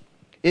Christ,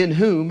 in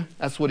whom,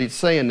 that's what he's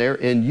saying there,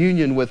 in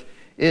union with,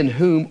 in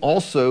whom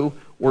also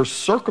were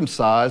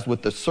circumcised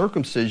with the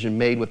circumcision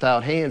made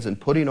without hands,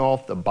 and putting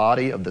off the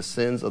body of the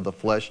sins of the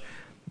flesh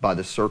by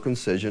the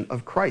circumcision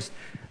of Christ.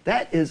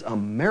 That is a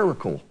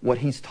miracle, what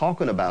he's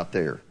talking about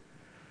there.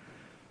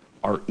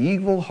 Our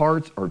evil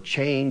hearts are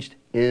changed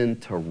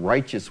into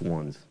righteous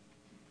ones.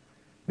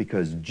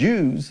 Because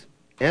Jews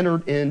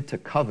entered into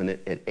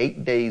covenant at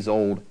 8 days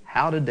old.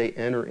 How did they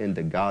enter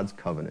into God's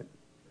covenant?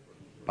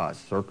 By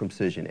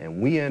circumcision. And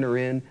we enter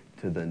into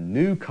the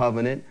new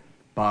covenant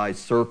by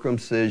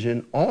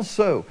circumcision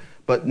also.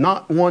 but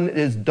not one that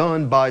is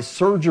done by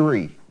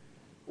surgery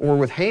or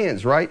with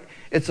hands, right?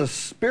 It's a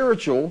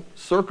spiritual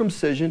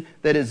circumcision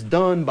that is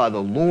done by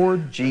the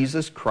Lord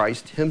Jesus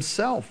Christ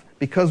himself,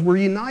 because we're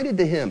united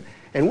to him.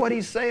 And what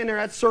he's saying there,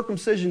 that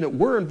circumcision that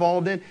we're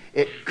involved in,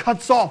 it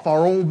cuts off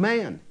our old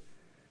man.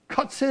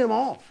 Cuts him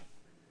off.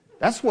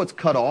 That's what's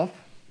cut off.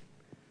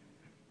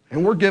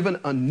 And we're given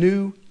a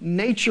new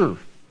nature.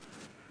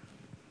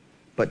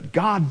 But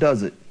God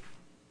does it.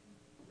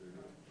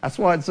 That's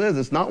why it says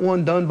it's not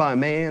one done by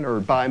man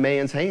or by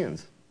man's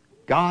hands.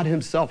 God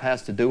himself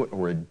has to do it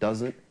or it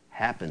doesn't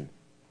happen.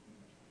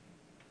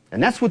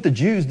 And that's what the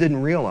Jews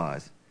didn't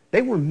realize.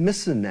 They were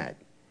missing that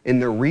in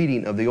their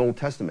reading of the Old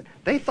Testament.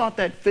 They thought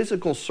that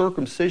physical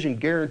circumcision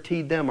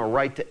guaranteed them a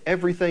right to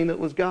everything that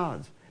was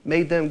God's,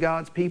 made them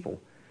God's people.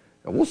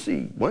 And we'll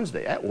see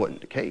Wednesday, that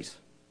wasn't the case.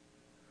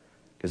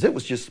 Because it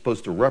was just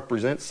supposed to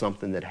represent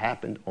something that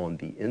happened on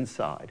the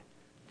inside,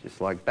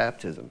 just like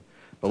baptism.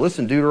 But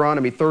listen,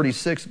 Deuteronomy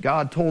 36,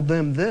 God told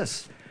them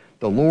this: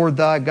 the Lord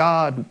thy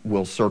God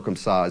will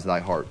circumcise thy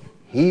heart.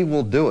 He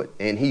will do it,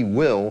 and he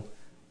will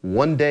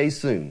one day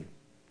soon.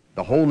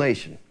 The whole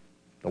nation,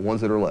 the ones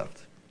that are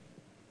left.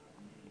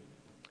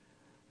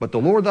 But the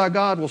Lord thy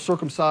God will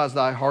circumcise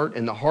thy heart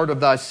and the heart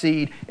of thy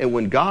seed. And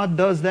when God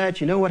does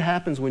that, you know what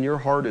happens when your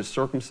heart is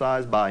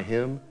circumcised by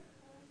him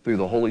through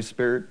the Holy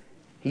Spirit?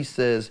 He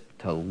says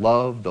to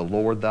love the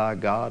Lord thy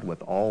God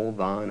with all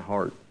thine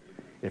heart.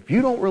 If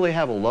you don't really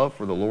have a love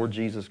for the Lord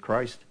Jesus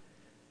Christ,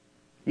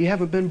 you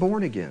haven't been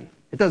born again.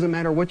 It doesn't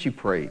matter what you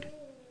prayed.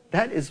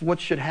 That is what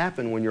should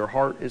happen when your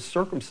heart is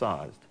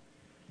circumcised.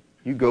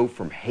 You go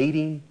from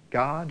hating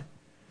God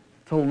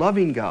to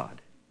loving God.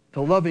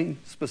 To loving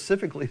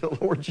specifically the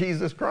Lord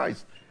Jesus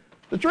Christ.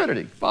 The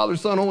Trinity, Father,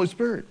 Son, Holy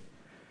Spirit.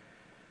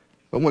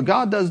 But when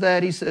God does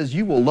that, he says,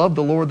 you will love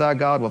the Lord thy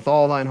God with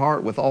all thine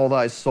heart, with all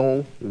thy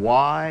soul.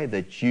 Why?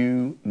 That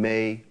you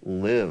may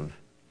live.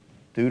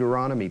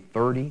 Deuteronomy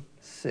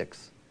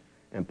 36.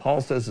 And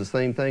Paul says the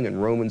same thing in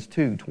Romans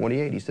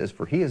 2:28. He says,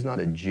 for he is not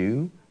a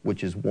Jew,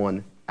 which is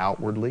one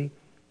outwardly,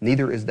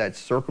 neither is that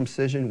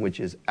circumcision which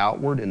is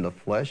outward in the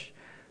flesh,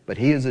 but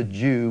he is a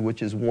Jew,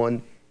 which is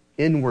one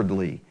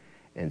inwardly.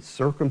 And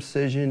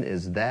circumcision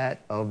is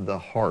that of the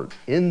heart,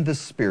 in the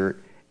spirit,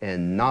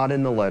 and not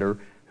in the letter,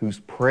 whose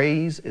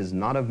praise is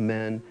not of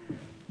men,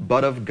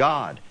 but of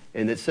God.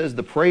 And it says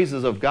the praise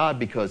is of God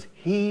because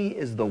he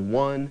is the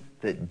one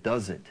that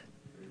does it.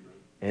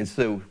 And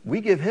so we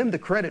give him the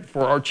credit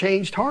for our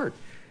changed heart.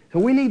 So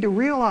we need to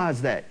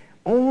realize that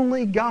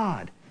only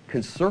God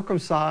can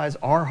circumcise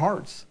our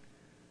hearts,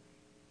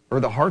 or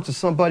the hearts of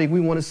somebody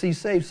we want to see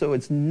saved. So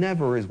it's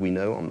never, as we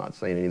know, I'm not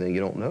saying anything you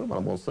don't know, but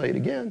I'm going to say it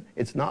again.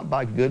 It's not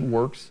by good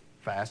works,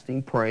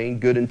 fasting, praying,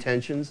 good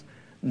intentions.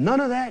 None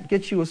of that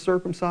gets you a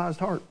circumcised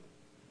heart.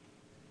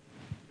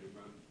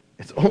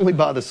 It's only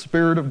by the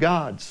Spirit of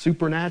God,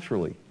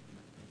 supernaturally,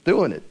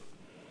 doing it.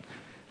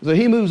 So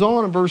he moves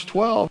on in verse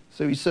 12.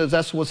 So he says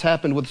that's what's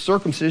happened with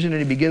circumcision,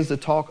 and he begins to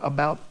talk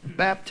about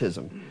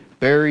baptism.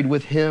 Buried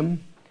with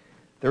him.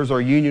 There's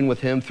our union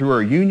with him. Through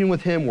our union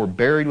with him, we're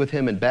buried with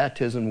him in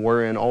baptism,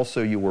 wherein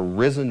also you were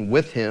risen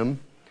with him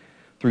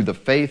through the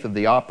faith of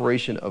the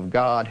operation of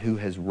God who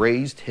has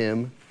raised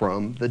him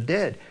from the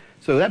dead.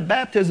 So that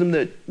baptism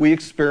that we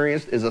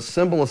experienced is a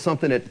symbol of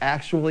something that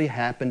actually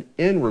happened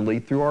inwardly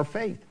through our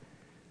faith.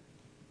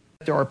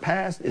 Our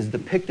past is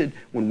depicted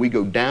when we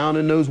go down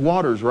in those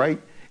waters, right?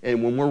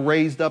 And when we're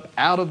raised up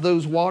out of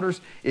those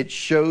waters, it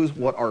shows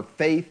what our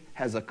faith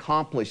has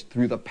accomplished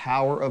through the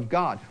power of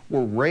God.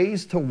 We're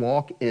raised to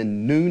walk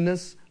in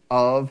newness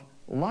of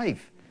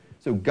life.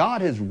 So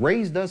God has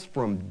raised us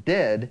from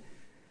dead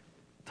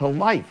to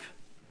life.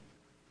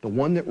 The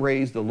one that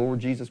raised the Lord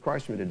Jesus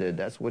Christ from the dead.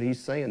 That's what he's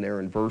saying there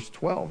in verse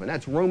 12. And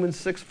that's Romans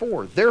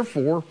 6:4.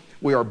 Therefore,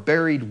 we are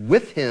buried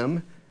with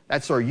him.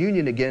 That's our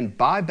union again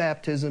by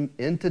baptism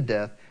into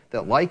death,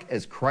 that like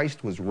as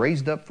Christ was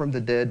raised up from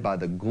the dead by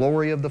the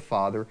glory of the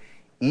Father,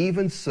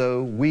 even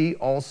so we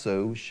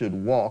also should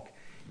walk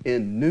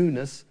in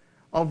newness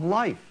of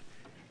life.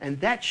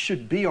 And that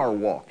should be our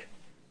walk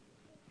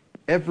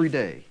every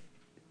day.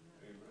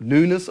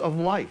 Newness of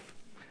life.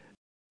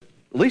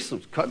 Lisa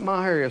was cutting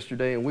my hair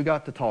yesterday and we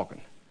got to talking.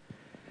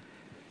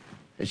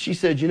 And she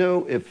said, you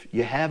know, if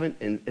you haven't,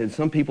 and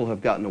some people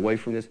have gotten away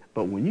from this,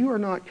 but when you are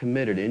not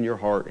committed in your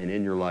heart and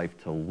in your life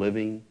to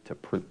living to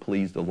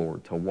please the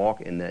Lord, to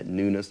walk in that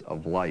newness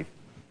of life,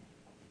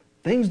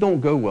 things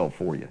don't go well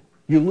for you.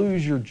 You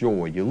lose your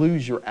joy. You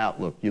lose your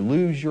outlook. You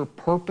lose your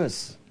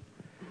purpose.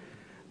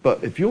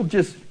 But if you'll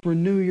just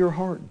renew your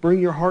heart, bring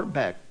your heart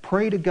back,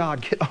 pray to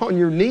God, get on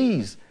your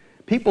knees.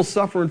 People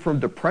suffering from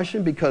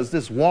depression because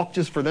this walk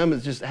just for them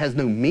has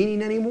no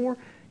meaning anymore,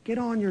 get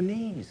on your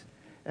knees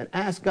and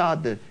ask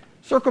God to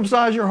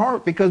circumcise your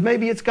heart because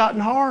maybe it's gotten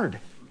hard.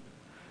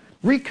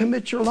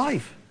 Recommit your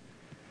life.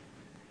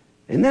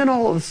 And then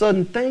all of a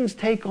sudden, things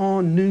take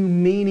on new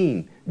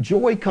meaning.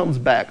 Joy comes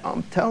back.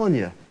 I'm telling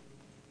you.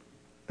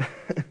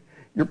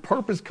 Your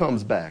purpose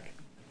comes back.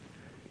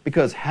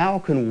 Because how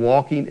can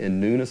walking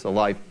in newness of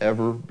life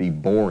ever be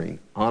boring?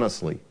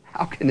 Honestly,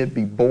 How can it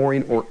be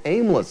boring or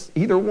aimless?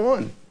 Either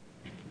one.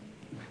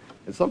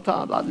 And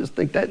sometimes I just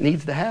think that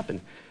needs to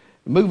happen.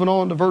 Moving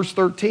on to verse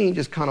 13,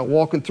 just kind of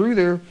walking through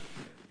there,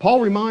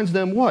 Paul reminds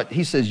them what?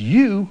 He says,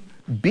 you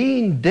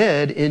being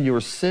dead in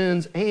your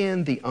sins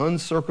and the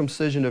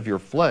uncircumcision of your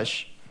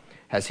flesh,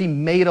 has he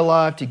made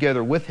alive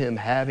together with him,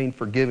 having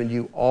forgiven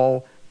you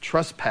all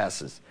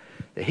trespasses.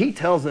 He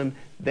tells them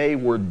they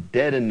were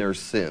dead in their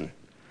sin,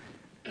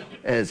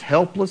 as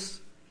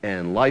helpless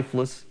and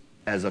lifeless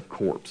as a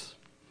corpse.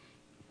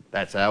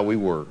 That's how we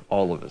were,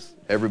 all of us,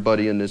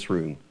 everybody in this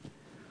room.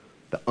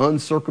 The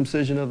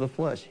uncircumcision of the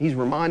flesh. He's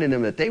reminding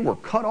them that they were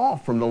cut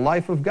off from the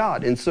life of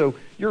God. And so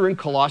you're in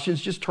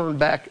Colossians, just turn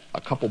back a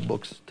couple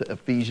books to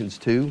Ephesians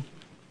 2.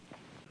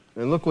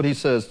 And look what he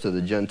says to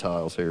the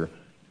Gentiles here.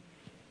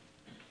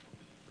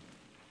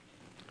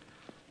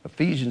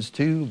 Ephesians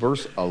 2,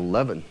 verse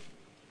 11.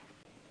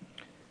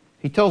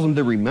 He tells them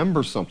to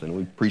remember something.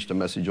 We preached a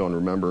message on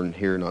remembering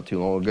here not too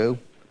long ago.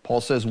 Paul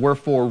says,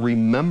 wherefore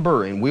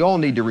remember, and we all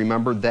need to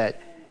remember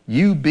that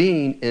you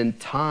being in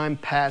time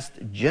past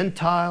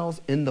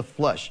Gentiles in the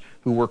flesh,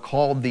 who were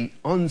called the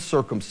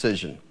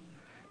uncircumcision,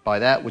 by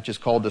that which is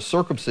called the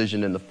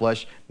circumcision in the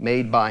flesh,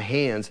 made by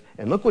hands.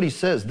 And look what he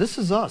says, this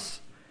is us.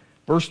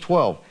 Verse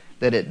 12,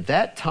 that at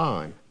that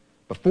time,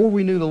 before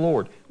we knew the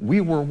Lord,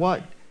 we were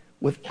what?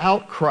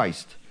 Without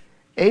Christ,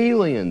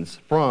 aliens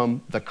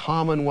from the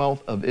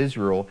commonwealth of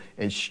Israel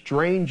and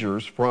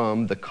strangers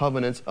from the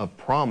covenants of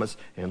promise.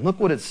 And look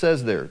what it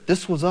says there.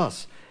 This was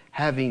us,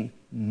 having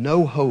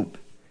no hope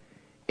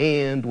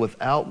and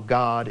without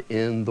God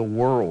in the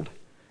world.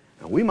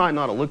 Now, we might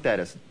not have looked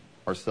at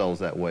ourselves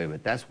that way,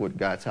 but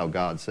that's how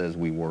God says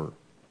we were.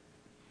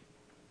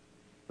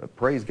 But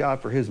praise God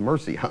for his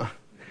mercy, huh?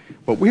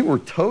 But we were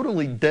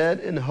totally dead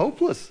and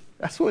hopeless.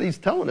 That's what he's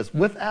telling us,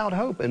 without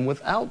hope and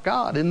without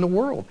God in the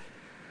world.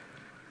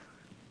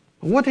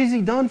 What has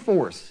he done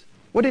for us?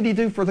 What did he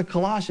do for the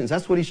Colossians?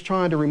 That's what he's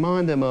trying to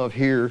remind them of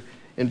here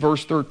in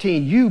verse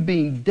 13. You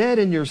being dead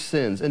in your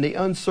sins and the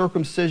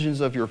uncircumcisions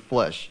of your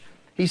flesh.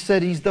 He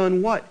said he's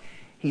done what?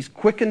 He's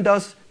quickened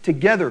us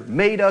together,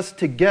 made us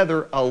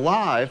together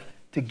alive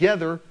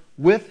together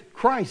with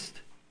Christ.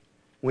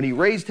 When he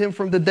raised him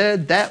from the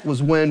dead, that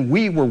was when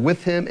we were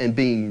with him and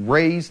being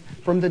raised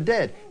from the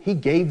dead. He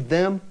gave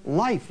them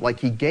life like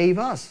he gave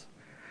us.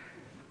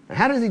 And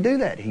how does he do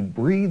that? He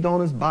breathed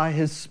on us by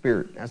his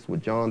Spirit. That's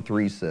what John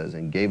 3 says,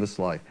 and gave us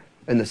life.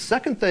 And the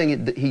second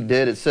thing that he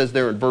did, it says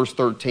there in verse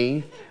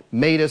 13,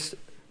 made us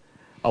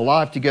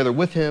alive together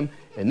with him.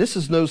 And this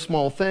is no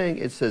small thing.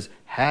 It says,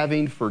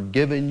 having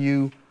forgiven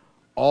you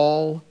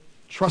all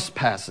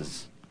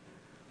trespasses.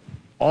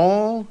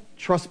 All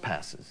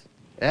trespasses.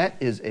 That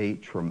is a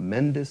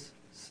tremendous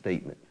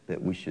statement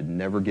that we should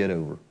never get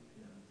over.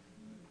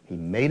 He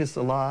made us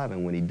alive,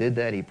 and when he did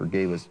that, he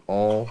forgave us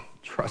all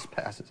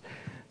trespasses.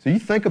 So you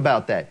think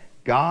about that.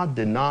 God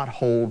did not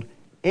hold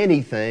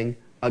anything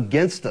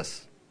against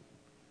us.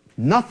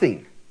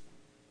 Nothing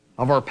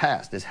of our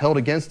past is held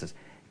against us.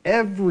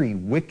 Every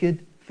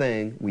wicked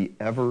thing we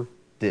ever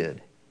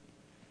did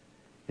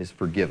is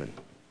forgiven.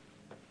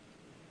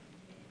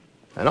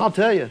 And I'll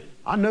tell you,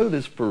 I know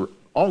this for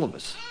all of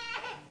us.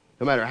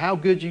 No matter how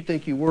good you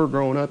think you were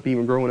growing up,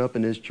 even growing up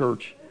in this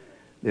church,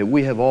 that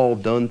we have all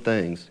done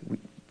things.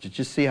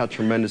 Just see how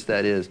tremendous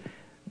that is,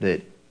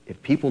 that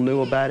if people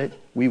knew about it,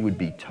 we would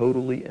be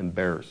totally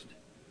embarrassed.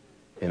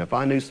 And if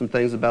I knew some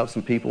things about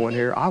some people in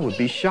here, I would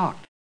be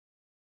shocked.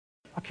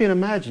 I can't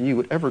imagine you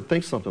would ever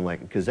think something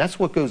like it, because that's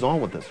what goes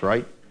on with us,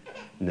 right?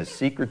 In the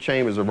secret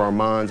chambers of our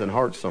minds and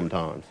hearts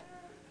sometimes,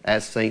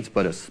 as saints,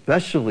 but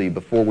especially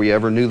before we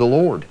ever knew the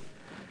Lord.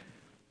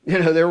 You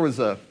know, there was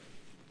a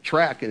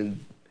track,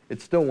 and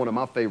it's still one of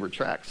my favorite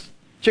tracks,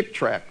 Chick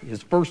track,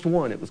 his first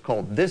one. It was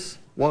called This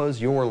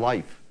Was Your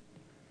Life.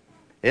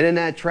 And in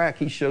that track,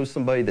 he shows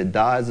somebody that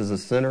dies as a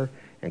sinner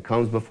and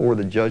comes before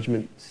the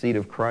judgment seat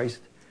of Christ.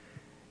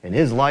 And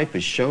his life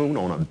is shown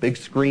on a big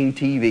screen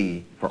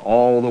TV for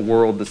all the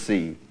world to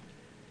see.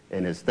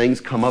 And as things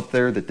come up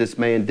there that this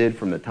man did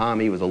from the time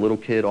he was a little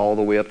kid all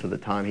the way up to the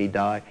time he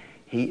died,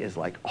 he is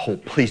like, oh,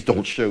 please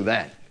don't show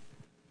that.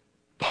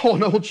 Oh,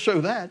 don't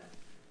show that.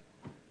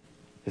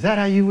 Is that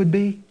how you would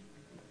be?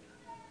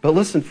 But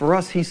listen, for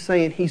us, he's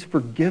saying he's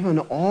forgiven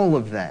all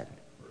of that.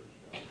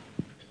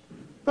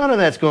 None of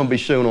that's going to be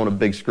shown on a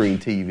big screen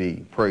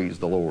TV. Praise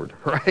the Lord,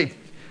 right?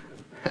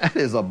 That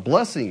is a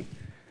blessing.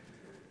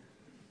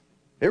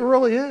 It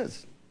really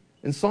is.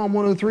 And Psalm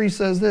 103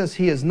 says this,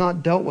 he has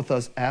not dealt with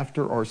us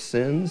after our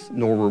sins,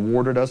 nor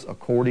rewarded us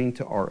according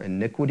to our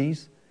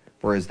iniquities.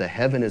 For as the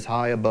heaven is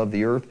high above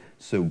the earth,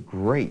 so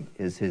great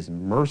is his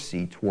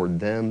mercy toward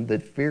them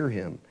that fear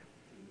him.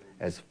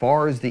 As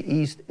far as the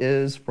east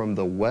is from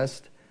the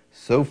west,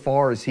 so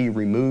far as he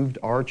removed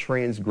our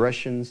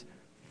transgressions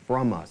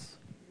from us.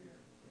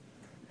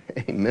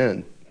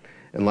 Amen.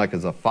 And like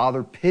as a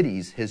father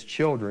pities his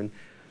children,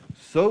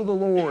 so the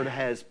Lord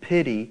has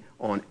pity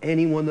on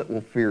anyone that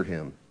will fear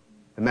him,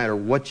 no matter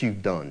what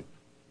you've done.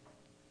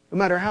 No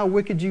matter how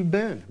wicked you've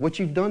been, what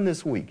you've done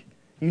this week.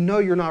 You know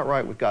you're not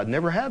right with God.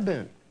 Never have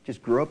been.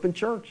 Just grew up in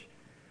church.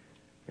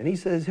 And he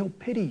says he'll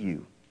pity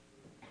you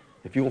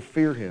if you'll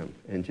fear him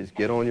and just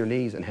get on your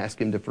knees and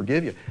ask him to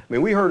forgive you. I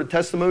mean, we heard a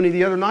testimony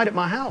the other night at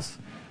my house.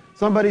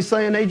 Somebody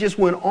saying they just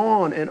went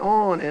on and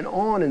on and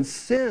on in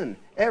sin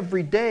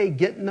every day,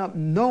 getting up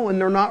knowing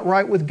they're not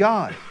right with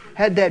God.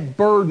 Had that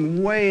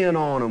burden weighing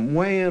on them,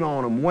 weighing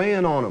on them,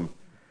 weighing on them.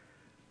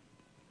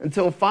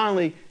 Until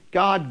finally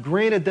God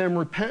granted them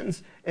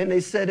repentance and they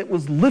said it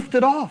was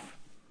lifted off.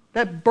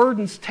 That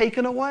burden's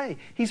taken away.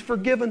 He's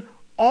forgiven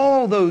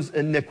all those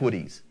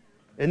iniquities.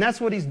 And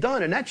that's what he's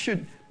done. And that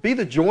should be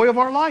the joy of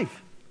our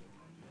life.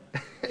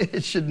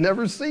 It should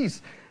never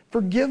cease.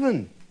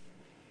 Forgiven.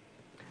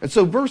 And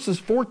so verses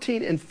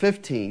 14 and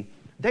 15,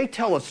 they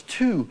tell us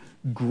two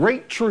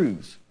great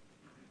truths.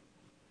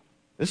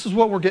 This is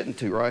what we're getting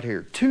to right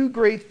here. Two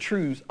great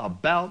truths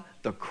about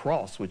the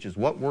cross, which is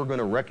what we're going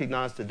to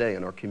recognize today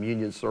in our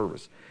communion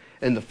service.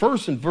 And the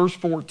first in verse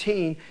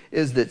 14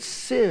 is that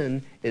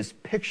sin is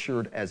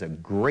pictured as a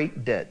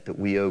great debt that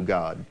we owe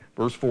God.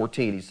 Verse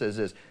 14, he says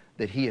this,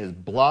 that he has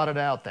blotted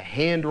out the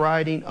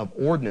handwriting of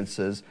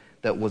ordinances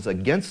that was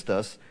against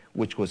us,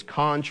 which was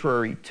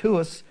contrary to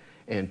us,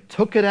 and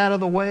took it out of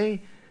the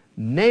way,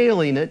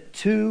 nailing it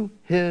to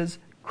his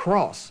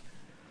cross.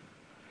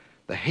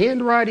 The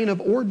handwriting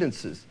of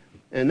ordinances.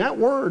 And that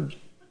word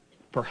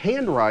for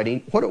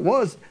handwriting, what it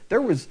was,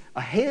 there was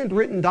a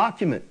handwritten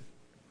document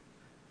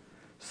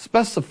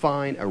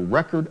specifying a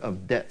record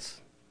of debts.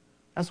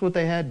 That's what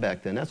they had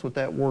back then. That's what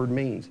that word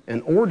means.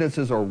 And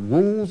ordinances are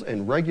rules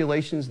and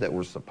regulations that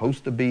were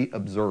supposed to be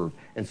observed.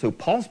 And so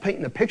Paul's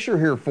painting a picture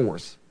here for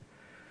us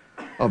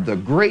of the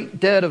great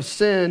debt of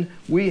sin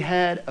we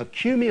had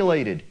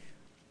accumulated,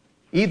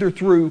 either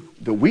through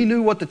we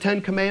knew what the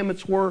Ten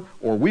Commandments were,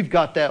 or we've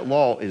got that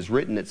law is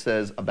written, it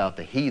says about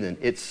the heathen.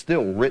 It's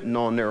still written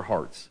on their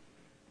hearts.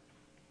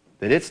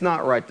 That it's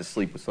not right to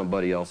sleep with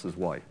somebody else's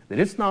wife. That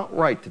it's not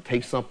right to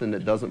take something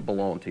that doesn't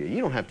belong to you. You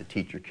don't have to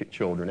teach your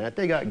children that.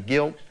 They got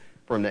guilt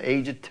from the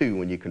age of 2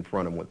 when you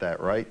confront them with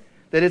that, right?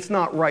 That it's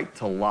not right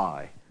to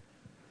lie.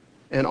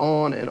 And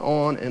on and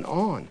on and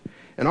on.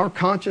 And our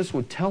conscience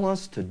would tell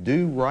us to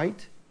do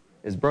right,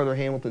 as Brother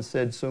Hamilton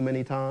said so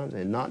many times,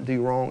 and not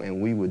do wrong,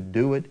 and we would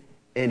do it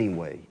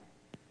anyway.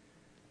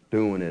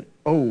 Doing it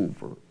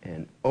over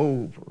and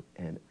over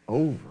and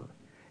over.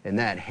 And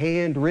that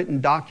handwritten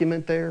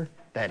document there,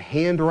 that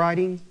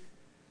handwriting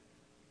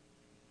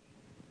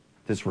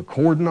that's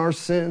recording our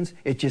sins,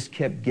 it just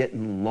kept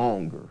getting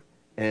longer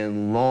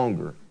and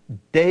longer.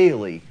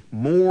 Daily,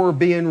 more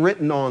being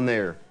written on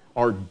there.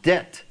 Our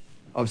debt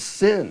of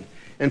sin.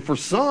 And for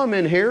some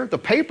in here, the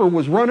paper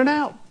was running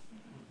out.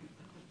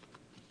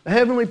 The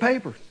heavenly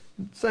paper.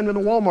 Send it to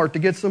Walmart to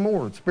get some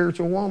more. It's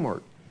spiritual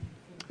Walmart.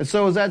 And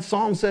so as that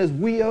song says,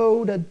 we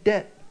owed a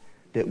debt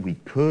that we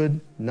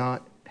could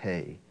not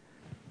pay.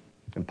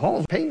 And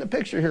Paul's painting a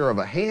picture here of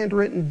a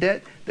handwritten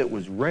debt that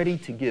was ready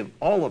to give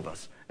all of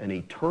us an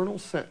eternal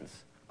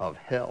sentence of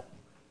hell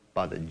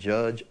by the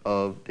judge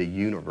of the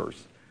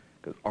universe.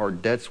 Because our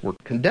debts were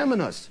condemning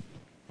us,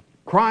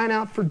 crying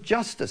out for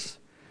justice.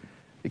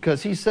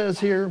 Because he says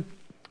here,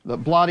 that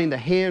blotting the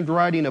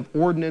handwriting of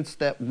ordinance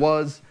that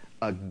was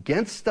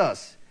against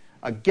us,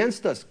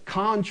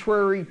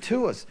 contrary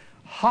to us,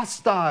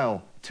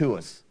 hostile to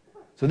us.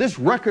 So this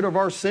record of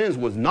our sins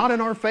was not in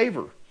our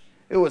favor.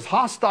 It was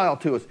hostile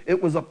to us.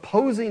 It was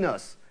opposing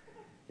us.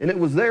 And it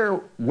was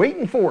there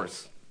waiting for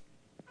us.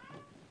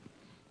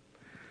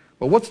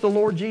 But what's the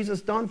Lord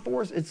Jesus done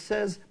for us? It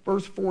says,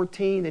 verse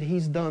 14, that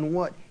he's done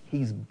what?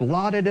 He's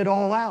blotted it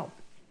all out.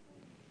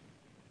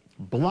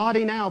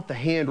 Blotting out the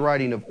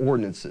handwriting of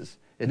ordinances.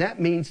 And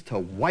that means to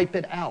wipe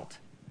it out.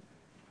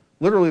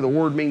 Literally, the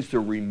word means to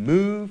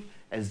remove,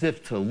 as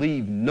if to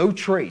leave no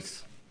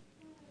trace.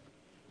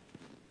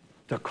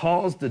 To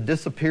cause to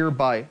disappear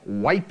by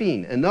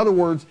wiping. In other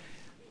words,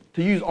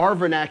 to use our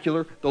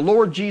vernacular, the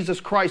Lord Jesus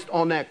Christ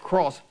on that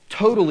cross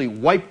totally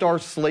wiped our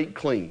slate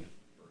clean.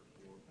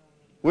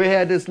 We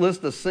had this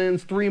list of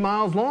sins 3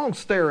 miles long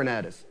staring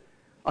at us.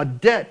 A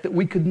debt that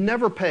we could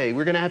never pay.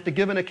 We're going to have to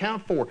give an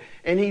account for.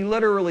 And he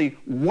literally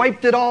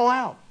wiped it all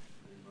out.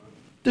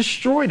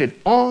 Destroyed it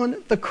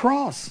on the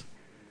cross.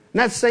 And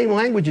that same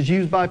language is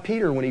used by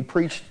Peter when he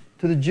preached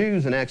to the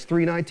Jews in Acts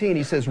 3:19.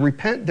 He says,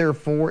 repent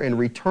therefore and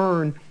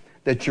return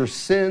that your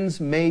sins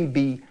may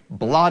be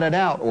blotted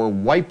out or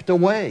wiped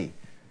away.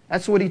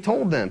 That's what he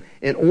told them,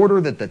 in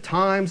order that the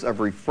times of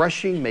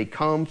refreshing may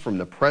come from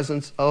the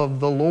presence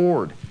of the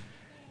Lord.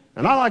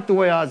 And I like the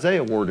way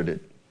Isaiah worded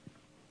it.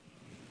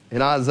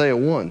 In Isaiah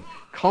 1,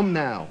 come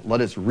now,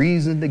 let us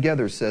reason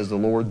together, says the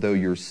Lord. Though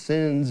your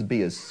sins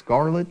be as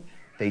scarlet,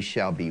 they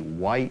shall be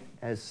white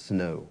as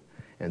snow.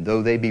 And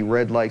though they be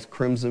red like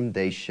crimson,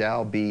 they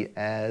shall be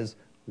as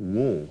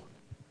wool.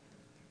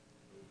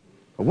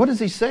 But what does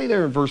he say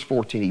there in verse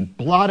 14? He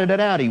blotted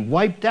it out. He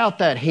wiped out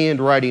that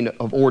handwriting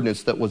of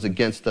ordinance that was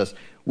against us,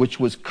 which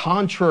was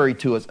contrary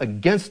to us,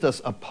 against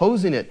us,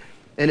 opposing it.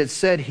 And it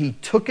said he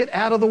took it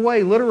out of the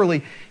way.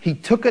 Literally, he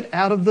took it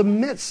out of the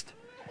midst.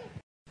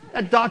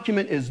 That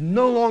document is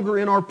no longer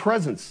in our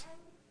presence.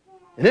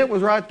 And it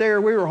was right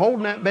there. We were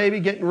holding that baby,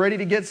 getting ready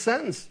to get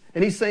sentenced.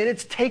 And he's saying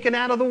it's taken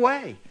out of the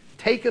way,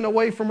 taken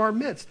away from our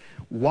midst.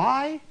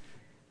 Why?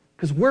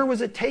 Because where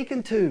was it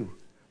taken to?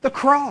 The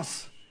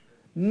cross.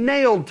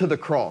 Nailed to the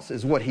cross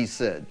is what he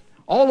said.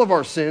 All of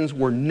our sins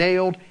were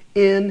nailed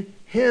in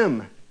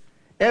him.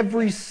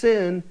 Every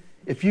sin,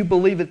 if you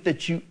believe it,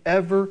 that you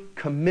ever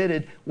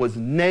committed was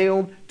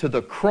nailed to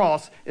the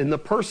cross in the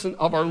person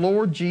of our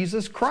Lord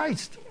Jesus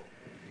Christ.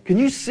 Can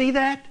you see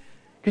that?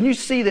 Can you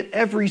see that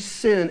every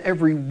sin,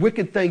 every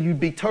wicked thing, you'd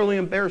be totally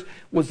embarrassed,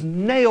 was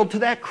nailed to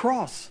that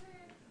cross?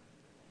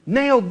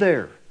 Nailed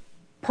there,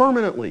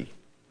 permanently.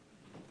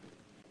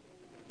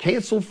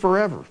 Canceled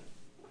forever.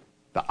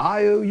 The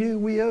IOU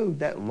we owed,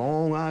 that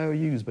long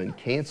IOU has been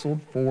canceled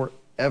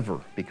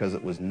forever because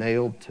it was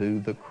nailed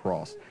to the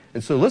cross.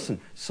 And so listen,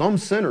 some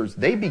sinners,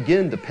 they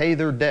begin to pay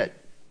their debt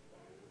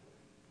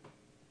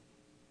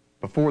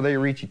before they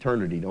reach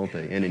eternity, don't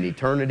they? And in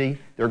eternity,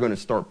 they're going to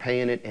start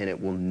paying it, and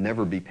it will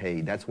never be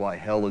paid. That's why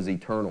hell is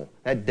eternal.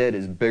 That debt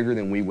is bigger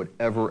than we would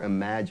ever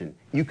imagine.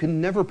 You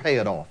can never pay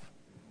it off.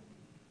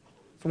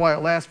 That's why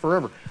it lasts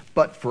forever.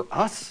 But for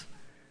us,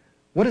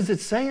 what is it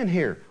saying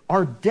here?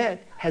 Our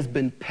debt has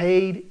been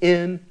paid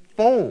in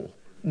full,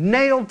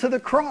 nailed to the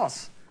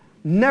cross,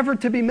 never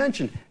to be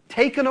mentioned,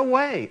 taken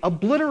away,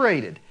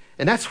 obliterated.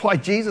 And that's why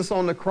Jesus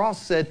on the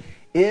cross said,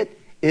 "It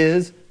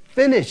is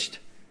finished."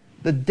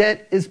 The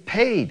debt is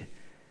paid.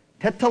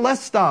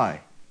 Tetelestai.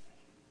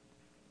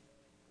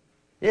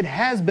 It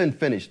has been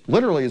finished,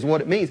 literally is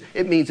what it means.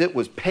 It means it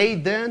was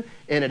paid then,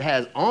 and it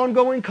has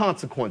ongoing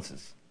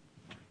consequences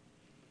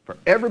for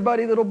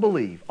everybody that will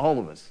believe, all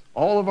of us.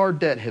 All of our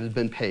debt has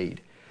been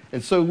paid.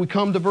 And so we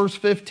come to verse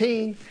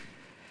 15.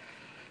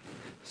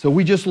 So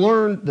we just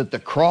learned that the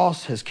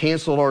cross has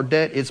canceled our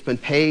debt. It's been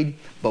paid.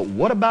 But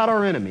what about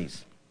our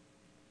enemies?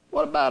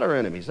 What about our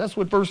enemies? That's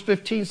what verse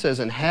 15 says.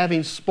 And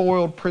having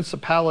spoiled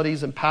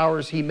principalities and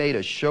powers, he made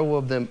a show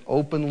of them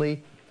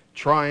openly,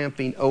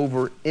 triumphing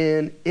over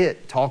in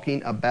it,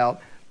 talking about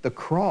the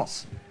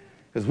cross.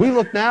 Because we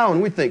look now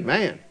and we think,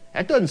 man,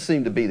 that doesn't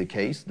seem to be the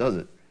case, does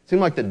it?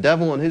 Seems like the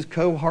devil and his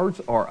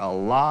cohorts are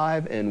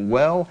alive and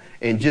well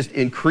and just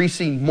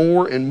increasing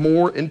more and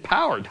more in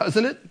power,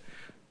 doesn't it?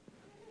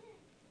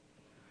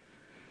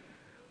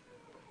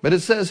 But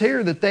it says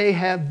here that they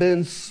have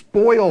been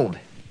spoiled.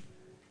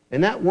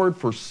 And that word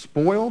for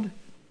spoiled,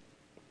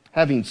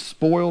 having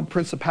spoiled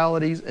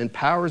principalities and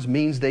powers,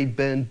 means they've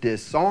been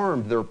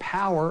disarmed. Their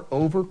power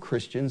over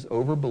Christians,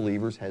 over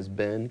believers, has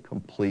been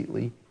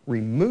completely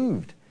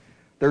removed.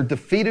 They're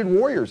defeated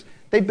warriors.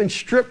 They've been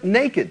stripped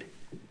naked,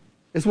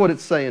 is what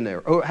it's saying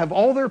there. Have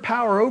all their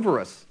power over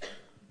us.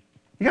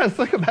 You got to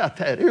think about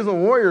that. Here's a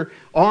warrior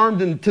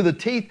armed and to the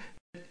teeth.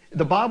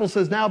 The Bible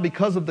says now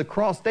because of the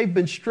cross, they've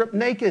been stripped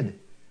naked.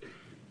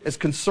 It's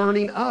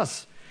concerning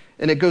us.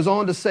 And it goes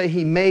on to say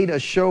he made a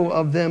show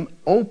of them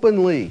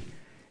openly.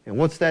 And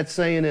what's that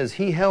saying is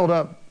he held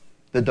up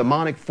the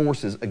demonic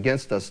forces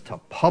against us to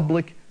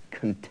public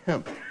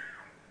contempt.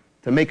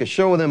 To make a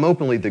show of them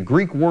openly, the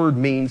Greek word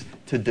means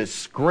to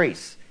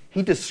disgrace.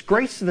 He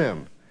disgraced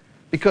them.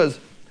 Because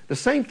the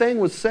same thing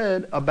was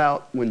said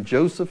about when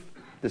Joseph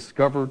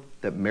discovered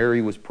that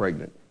Mary was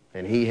pregnant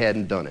and he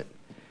hadn't done it.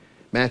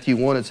 Matthew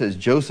 1, it says,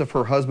 Joseph,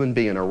 her husband,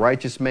 being a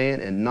righteous man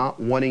and not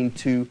wanting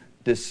to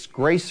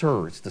disgrace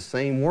her. It's the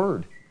same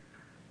word.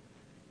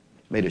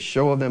 Made a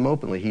show of them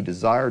openly. He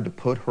desired to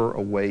put her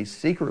away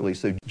secretly.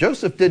 So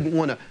Joseph didn't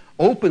want to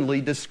openly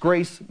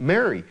disgrace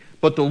Mary.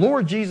 But the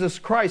Lord Jesus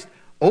Christ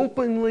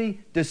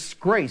openly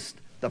disgraced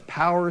the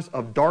powers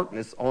of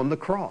darkness on the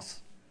cross.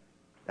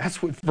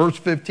 That's what verse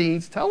 15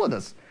 is telling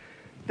us.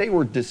 They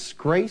were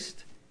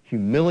disgraced,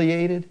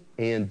 humiliated,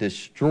 and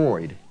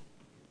destroyed.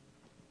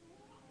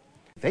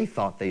 They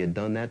thought they had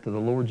done that to the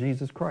Lord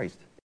Jesus Christ.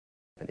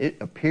 And it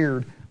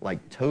appeared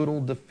like total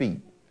defeat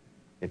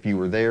if you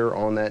were there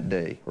on that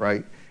day,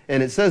 right?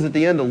 And it says at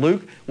the end of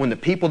Luke, when the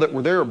people that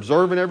were there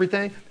observing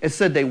everything, it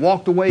said they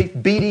walked away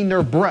beating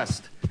their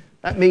breast.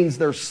 That means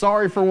they're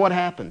sorry for what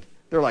happened.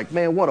 They're like,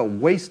 man, what a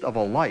waste of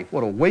a life.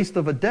 What a waste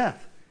of a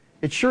death.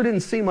 It sure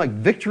didn't seem like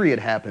victory had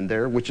happened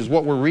there, which is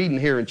what we're reading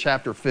here in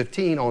chapter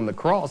 15 on the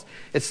cross.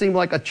 It seemed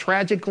like a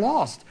tragic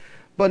loss.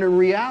 But in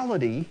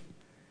reality,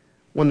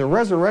 when the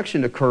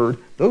resurrection occurred,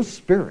 those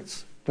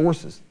spirits,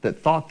 forces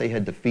that thought they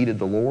had defeated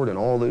the Lord and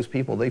all those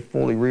people, they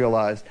fully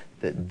realized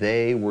that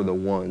they were the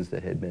ones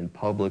that had been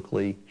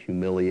publicly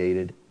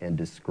humiliated and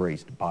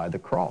disgraced by the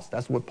cross.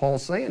 That's what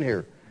Paul's saying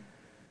here.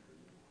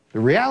 The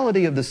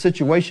reality of the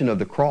situation of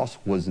the cross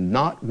was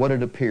not what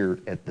it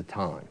appeared at the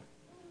time.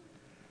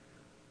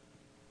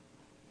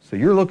 So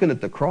you're looking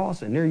at the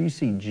cross, and there you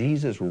see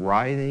Jesus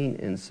writhing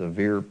in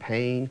severe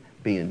pain,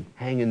 being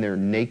hanging there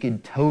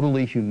naked,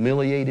 totally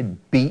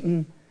humiliated,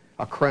 beaten,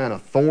 a crown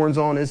of thorns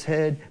on his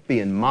head,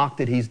 being mocked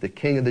that he's the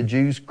king of the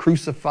Jews,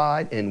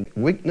 crucified in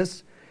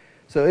weakness.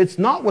 So it's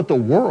not what the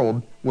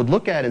world would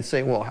look at and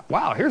say, well,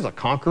 wow, here's a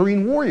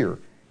conquering warrior,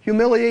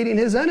 humiliating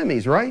his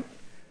enemies, right?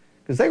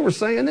 Because they were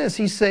saying this,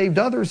 he saved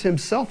others,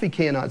 himself he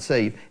cannot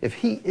save. If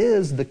he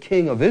is the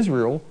king of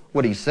Israel,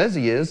 what he says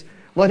he is,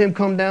 let him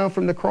come down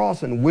from the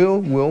cross and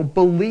we'll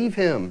believe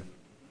him.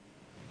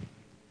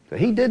 So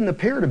he didn't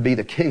appear to be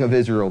the king of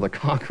Israel, the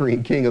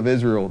conquering king of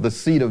Israel, the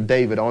seed of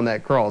David on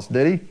that cross,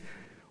 did he?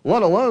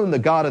 Let alone the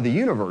God of the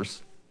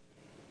universe.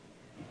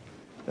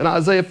 And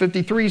Isaiah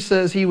 53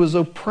 says he was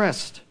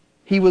oppressed,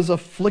 he was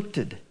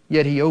afflicted,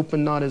 yet he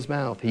opened not his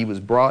mouth. He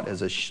was brought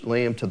as a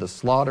lamb to the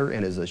slaughter,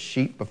 and as a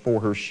sheep before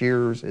her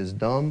shearers is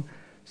dumb,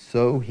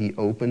 so he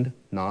opened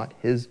not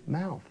his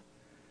mouth.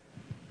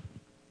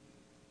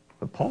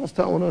 But Paul's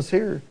telling us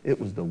here, it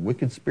was the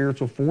wicked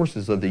spiritual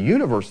forces of the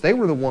universe. They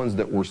were the ones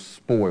that were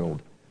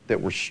spoiled,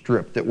 that were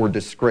stripped, that were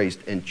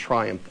disgraced and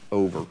triumphed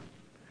over.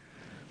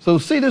 So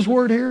see this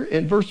word here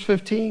in verse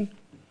 15?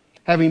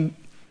 Having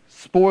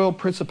spoiled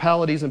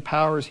principalities and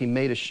powers, he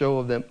made a show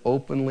of them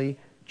openly,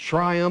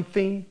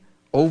 triumphing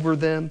over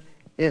them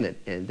in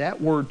it. And that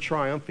word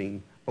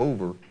triumphing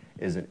over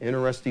is an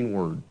interesting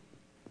word.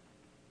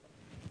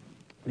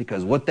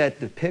 Because what that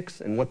depicts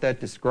and what that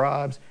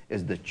describes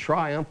is the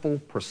triumphal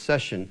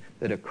procession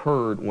that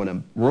occurred when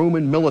a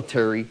Roman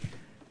military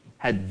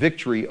had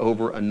victory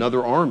over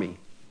another army.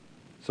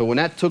 So when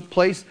that took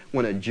place,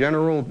 when a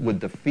general would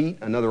defeat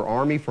another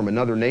army from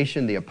another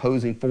nation, the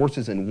opposing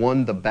forces, and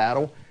won the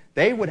battle,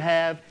 they would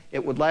have,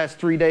 it would last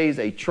 3 days,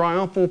 a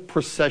triumphal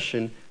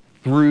procession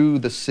through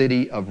the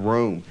city of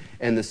Rome.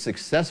 And the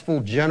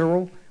successful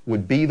general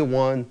would be the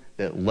one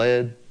that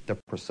led the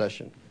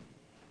procession.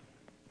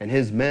 And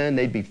his men,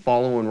 they'd be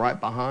following right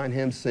behind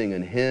him,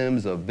 singing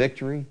hymns of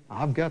victory.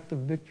 I've got the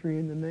victory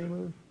in the name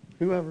of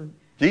whoever.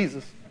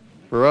 Jesus.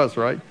 For us,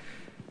 right?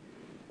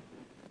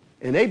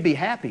 And they'd be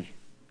happy.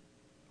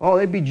 Oh,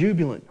 they'd be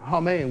jubilant.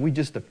 Oh, man, we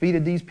just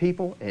defeated these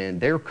people,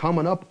 and they're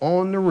coming up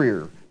on the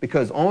rear.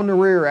 Because on the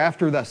rear,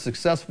 after that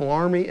successful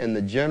army and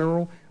the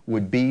general,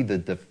 would be the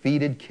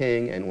defeated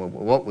king and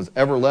what was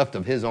ever left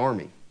of his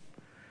army.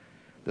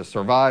 The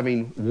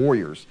surviving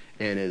warriors.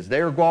 And as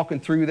they're walking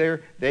through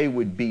there, they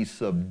would be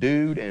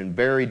subdued and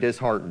very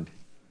disheartened.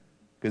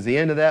 Because the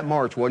end of that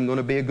march wasn't going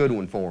to be a good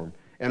one for them.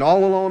 And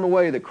all along the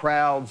way, the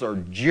crowds are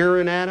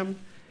jeering at them,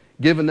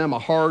 giving them a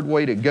hard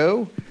way to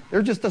go.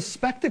 They're just a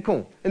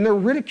spectacle, and they're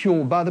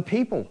ridiculed by the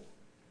people.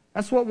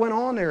 That's what went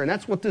on there, and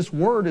that's what this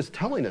word is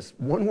telling us.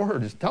 One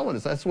word is telling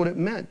us that's what it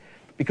meant.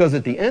 Because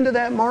at the end of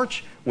that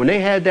march, when they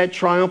had that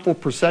triumphal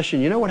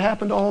procession, you know what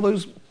happened to all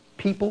those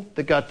people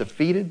that got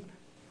defeated?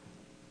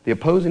 The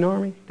opposing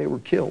army, they were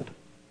killed.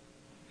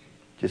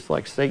 Just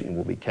like Satan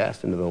will be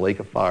cast into the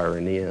lake of fire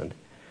in the end.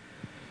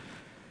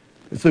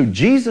 And so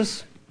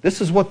Jesus,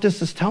 this is what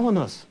this is telling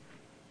us.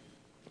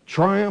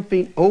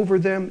 Triumphing over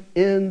them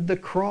in the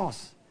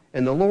cross.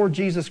 And the Lord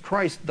Jesus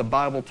Christ, the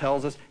Bible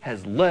tells us,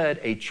 has led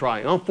a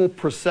triumphal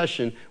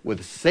procession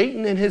with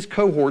Satan and his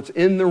cohorts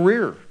in the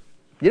rear.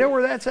 You know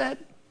where that's at?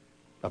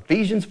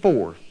 Ephesians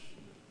 4.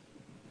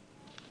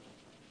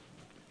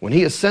 When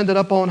he ascended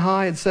up on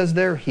high, it says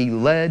there, he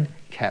led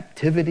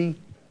captivity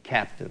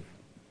captive.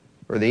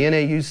 Or the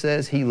NAU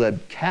says he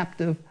led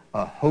captive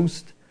a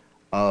host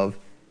of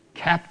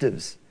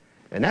captives.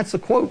 And that's a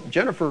quote.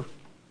 Jennifer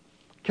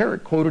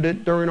Carrick quoted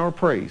it during our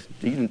praise.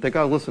 You didn't think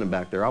I was listening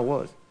back there. I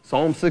was.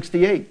 Psalm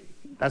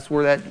 68. That's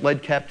where that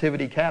led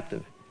captivity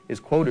captive is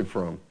quoted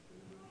from.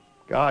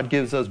 God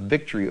gives us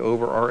victory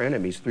over our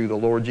enemies through the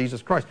Lord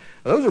Jesus Christ.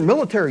 Now, those are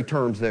military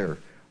terms there.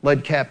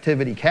 Led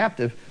captivity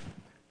captive.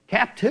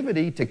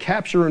 Captivity to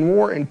capture in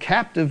war, and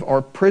captive are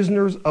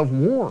prisoners of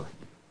war.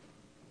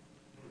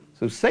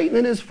 So Satan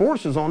and his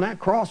forces on that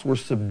cross were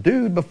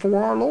subdued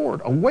before our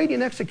Lord,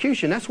 awaiting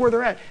execution. That's where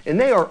they're at. And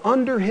they are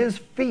under his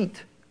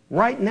feet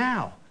right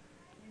now.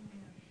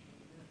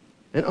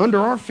 And under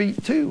our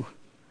feet too.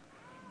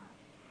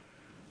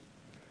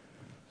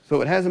 So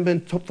it hasn't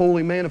been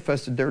fully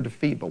manifested, their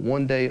defeat, but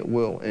one day it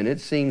will. And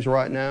it seems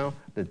right now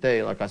that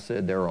they, like I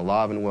said, they're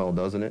alive and well,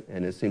 doesn't it?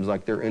 And it seems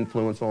like their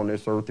influence on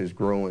this earth is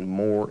growing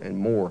more and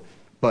more.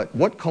 But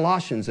what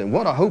Colossians and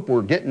what I hope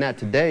we're getting at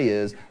today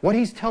is, what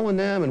he's telling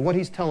them and what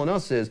he's telling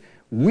us is,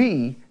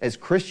 we as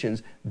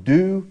Christians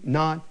do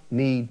not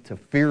need to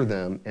fear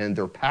them and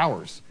their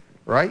powers,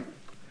 right?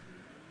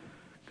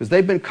 Because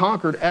they've been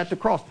conquered at the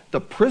cross.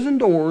 The prison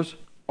doors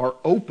are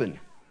open.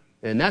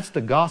 And that's the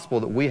gospel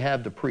that we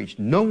have to preach.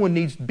 No one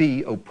needs to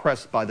be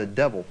oppressed by the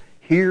devil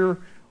here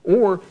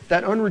or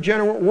that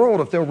unregenerate world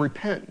if they'll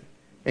repent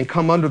and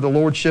come under the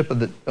lordship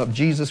of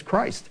Jesus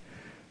Christ.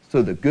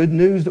 So the good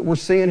news that we're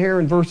seeing here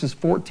in verses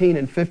 14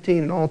 and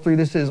 15 and all through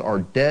this is our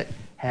debt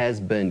has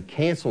been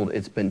canceled.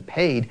 It's been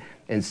paid.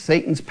 And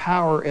Satan's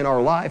power in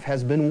our life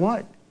has been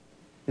what?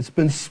 It's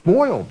been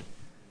spoiled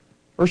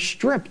or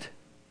stripped.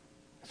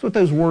 That's what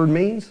those words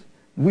means.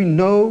 We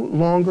no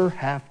longer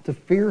have to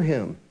fear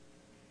him.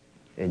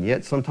 And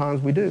yet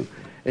sometimes we do.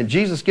 And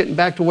Jesus, getting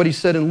back to what he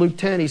said in Luke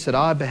 10, he said,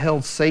 I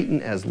beheld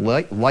Satan as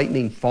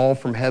lightning fall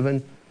from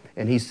heaven.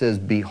 And he says,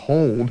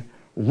 behold,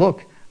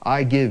 look,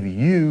 I give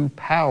you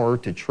power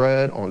to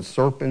tread on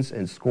serpents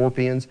and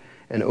scorpions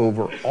and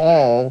over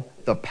all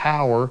the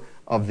power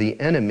of the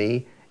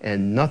enemy,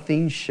 and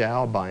nothing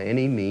shall by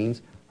any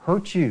means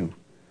hurt you.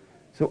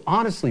 So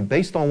honestly,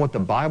 based on what the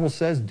Bible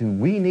says, do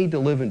we need to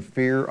live in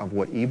fear of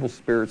what evil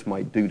spirits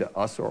might do to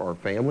us or our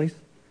families?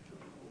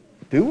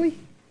 Do we?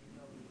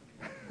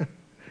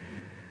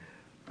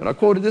 And I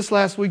quoted this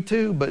last week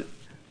too, but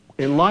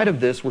in light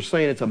of this, we're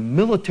saying it's a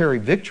military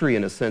victory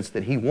in a sense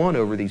that he won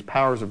over these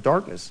powers of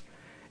darkness.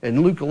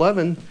 And Luke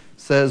 11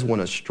 says, when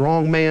a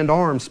strong man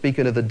armed,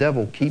 speaking of the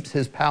devil, keeps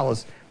his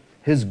palace,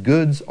 his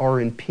goods are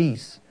in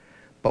peace.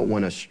 But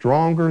when a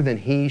stronger than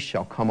he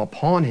shall come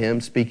upon him,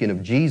 speaking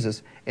of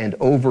Jesus, and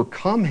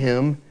overcome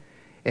him,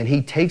 and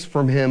he takes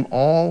from him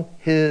all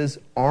his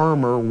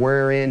armor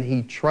wherein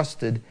he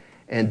trusted,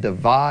 and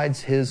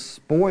divides his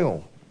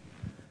spoil.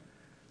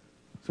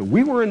 So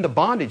we were into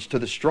bondage to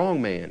the strong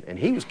man, and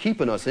he was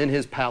keeping us in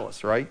his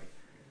palace, right?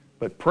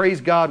 But praise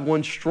God,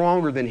 one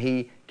stronger than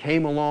he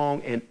came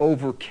along and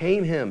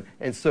overcame him.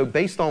 And so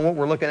based on what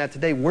we're looking at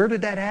today, where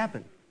did that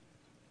happen?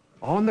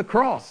 On the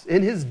cross,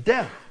 in his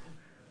death.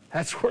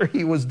 That's where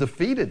he was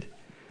defeated.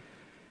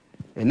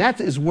 And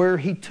that is where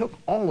he took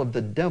all of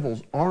the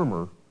devil's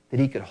armor that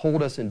he could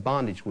hold us in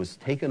bondage, was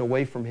taken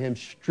away from him,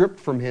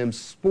 stripped from him,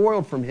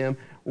 spoiled from him,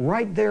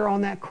 right there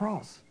on that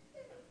cross.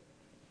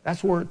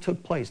 That's where it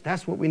took place.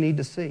 That's what we need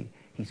to see.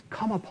 He's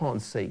come upon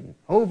Satan,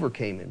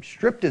 overcame him,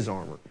 stripped his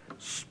armor,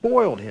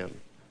 spoiled him.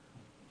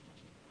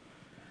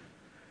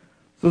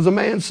 So as a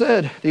man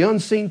said, the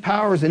unseen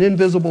powers and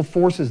invisible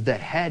forces that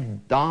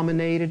had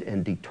dominated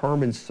and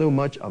determined so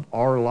much of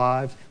our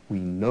lives, we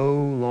no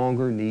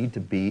longer need to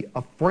be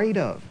afraid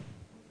of.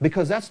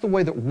 Because that's the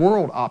way the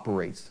world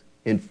operates.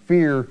 In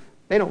fear,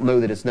 they don't know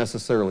that it's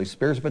necessarily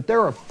spiritual, but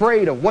they're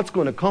afraid of what's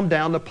going to come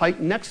down the pike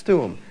next to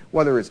them,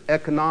 whether it's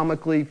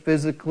economically,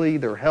 physically,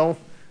 their health,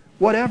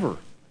 whatever.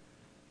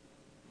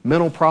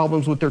 Mental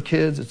problems with their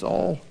kids, it's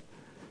all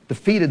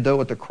defeated,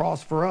 though, at the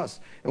cross for us.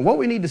 And what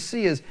we need to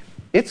see is,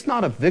 it's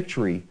not a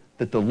victory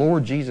that the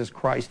Lord Jesus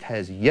Christ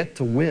has yet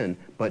to win,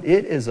 but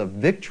it is a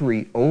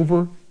victory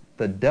over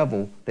the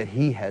devil that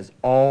he has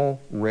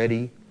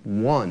already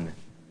won.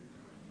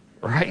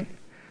 Right?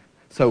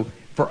 So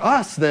for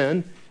us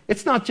then,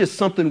 it's not just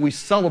something we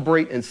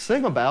celebrate and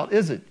sing about,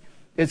 is it?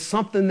 It's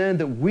something then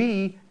that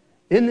we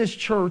in this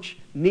church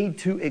need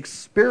to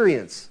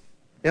experience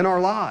in our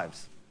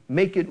lives.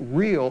 Make it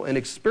real and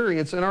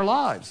experience in our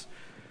lives.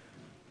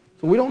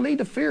 So we don't need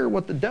to fear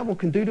what the devil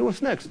can do to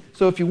us next.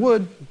 So if you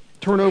would,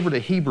 turn over to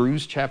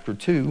Hebrews chapter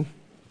 2,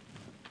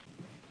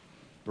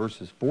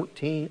 verses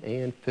 14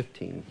 and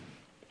 15.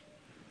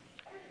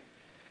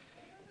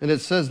 And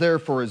it says there,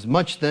 for as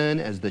much then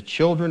as the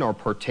children are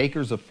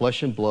partakers of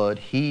flesh and blood,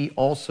 he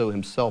also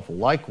himself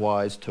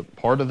likewise took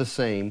part of the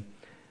same,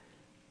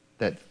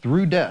 that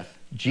through death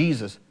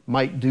Jesus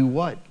might do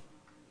what?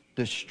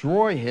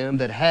 Destroy him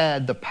that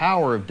had the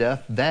power of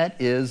death, that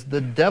is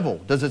the devil.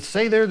 Does it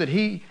say there that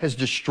he has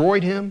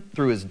destroyed him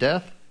through his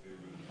death?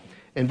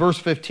 In verse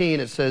 15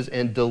 it says,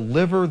 and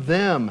deliver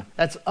them,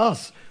 that's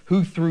us,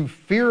 who through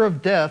fear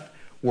of death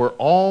were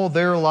all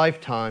their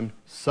lifetime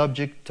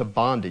subject to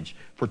bondage.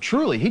 For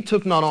truly he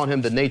took not on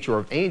him the nature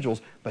of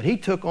angels, but he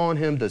took on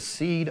him the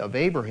seed of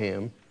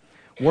Abraham,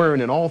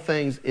 wherein in all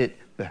things it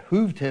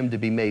behooved him to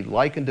be made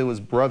like unto his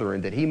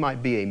brethren, that he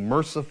might be a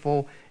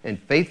merciful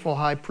and faithful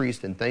high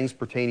priest in things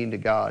pertaining to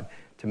God,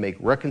 to make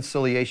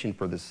reconciliation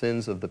for the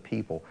sins of the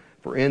people.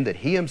 For in that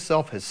he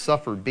himself has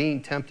suffered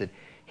being tempted,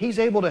 he's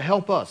able to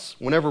help us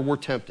whenever we're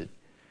tempted.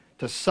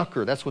 To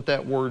succor, that's what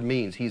that word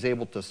means. He's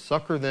able to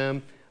succor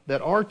them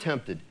that are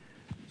tempted.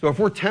 So if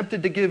we're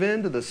tempted to give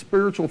in to the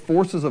spiritual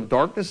forces of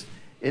darkness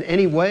in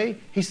any way,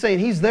 he's saying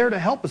he's there to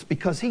help us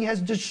because he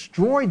has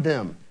destroyed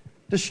them,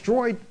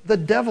 destroyed the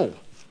devil.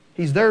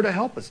 He's there to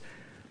help us.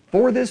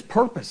 For this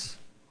purpose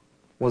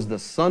was the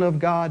Son of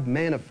God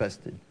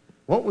manifested.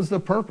 What was the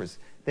purpose?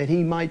 That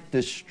he might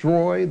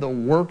destroy the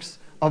works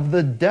of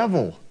the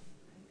devil.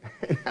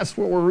 And that's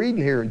what we're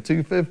reading here in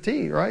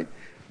 2:15, right?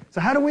 So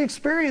how do we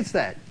experience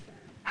that?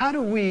 How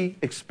do we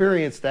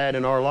experience that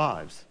in our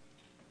lives?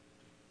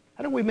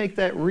 How do we make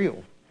that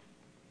real?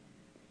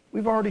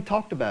 We've already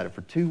talked about it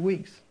for 2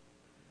 weeks.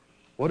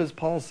 What does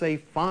Paul say?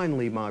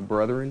 Finally, my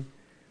brethren,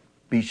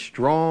 be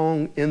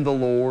strong in the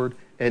Lord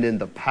and in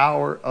the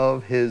power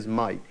of his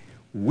might.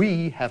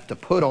 We have to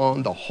put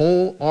on the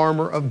whole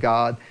armor of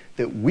God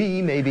that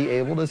we may be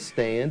able to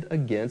stand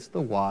against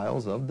the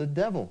wiles of the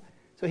devil.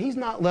 So he's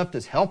not left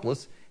us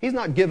helpless. He's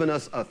not given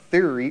us a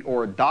theory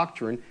or a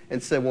doctrine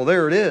and said, well,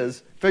 there it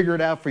is. Figure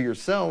it out for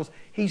yourselves.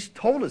 He's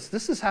told us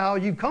this is how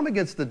you come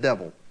against the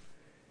devil.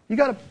 You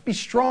got to be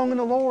strong in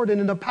the Lord and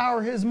in the power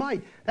of his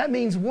might. That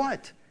means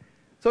what?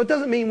 So it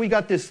doesn't mean we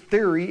got this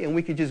theory and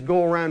we could just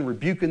go around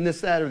rebuking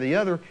this, that, or the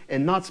other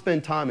and not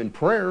spend time in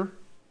prayer,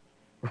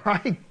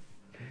 right?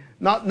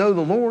 Not know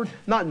the Lord,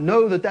 not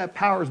know that that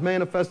power is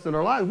manifested in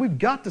our lives. We've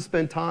got to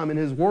spend time in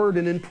his word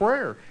and in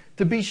prayer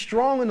to be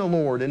strong in the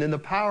Lord and in the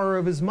power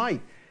of his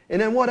might.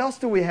 And then what else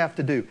do we have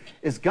to do?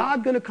 Is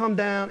God going to come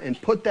down and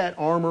put that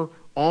armor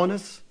on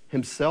us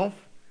himself?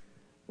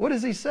 What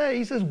does he say?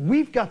 He says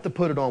we've got to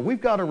put it on.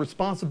 We've got a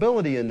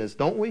responsibility in this,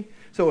 don't we?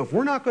 So if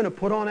we're not going to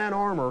put on that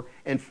armor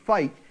and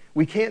fight,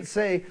 we can't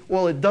say,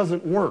 well, it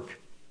doesn't work.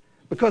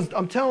 Because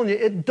I'm telling you,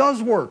 it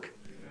does work.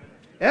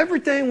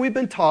 Everything we've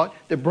been taught,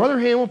 that Brother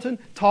Hamilton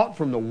taught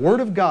from the Word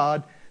of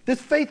God,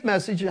 this faith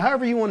message,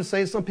 however you want to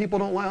say it, some people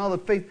don't like all the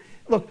faith.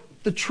 Look,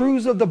 The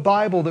truths of the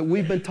Bible that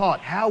we've been taught,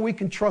 how we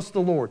can trust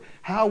the Lord,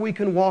 how we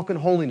can walk in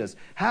holiness,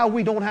 how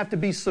we don't have to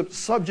be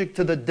subject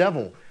to the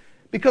devil.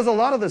 Because a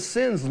lot of the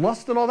sins,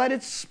 lust and all that,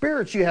 it's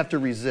spirits you have to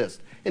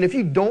resist. And if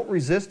you don't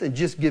resist and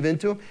just give in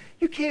to them,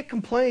 you can't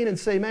complain and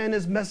say, man,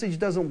 this message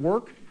doesn't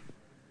work.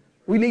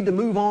 We need to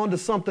move on to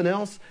something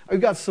else.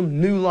 We've got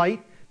some new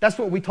light. That's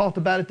what we talked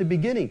about at the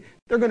beginning.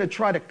 They're going to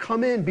try to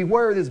come in,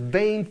 beware of this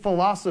vain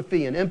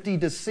philosophy and empty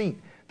deceit,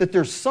 that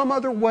there's some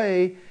other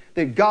way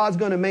that God's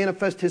going to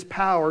manifest His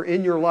power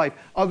in your life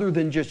other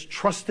than just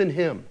trust in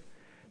Him.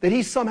 That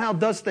He somehow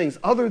does things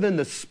other than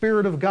the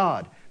Spirit of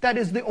God. That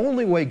is the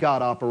only way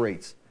God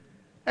operates.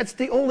 That's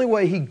the only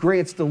way He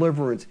grants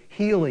deliverance,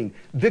 healing,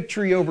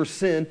 victory over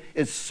sin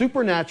is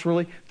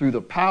supernaturally through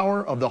the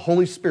power of the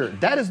Holy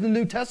Spirit. That is the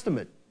New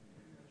Testament.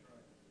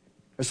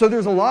 And so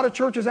there's a lot of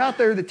churches out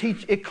there that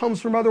teach it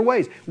comes from other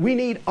ways. We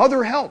need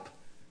other help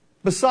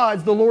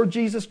besides the Lord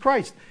Jesus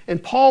Christ.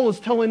 And Paul is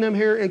telling them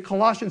here in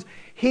Colossians,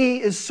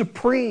 He is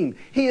supreme.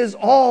 He is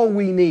all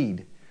we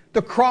need.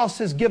 The cross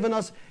has given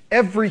us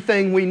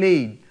everything we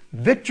need.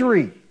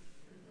 Victory.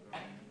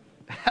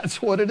 That's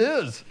what it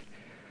is.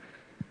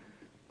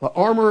 The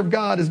armor of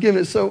God is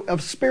given it. So a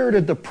spirit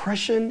of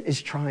depression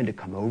is trying to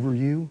come over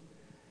you.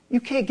 You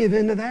can't give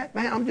in to that.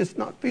 Man, I'm just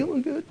not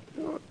feeling good.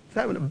 I'm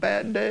having a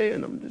bad day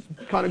and I'm just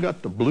kind of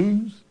got the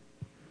blues.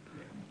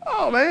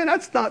 Oh man,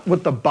 that's not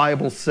what the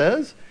Bible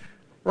says,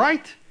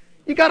 right?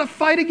 You got to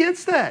fight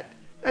against that.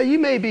 Now, you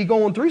may be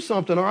going through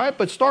something, all right,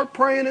 but start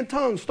praying in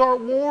tongues,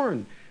 start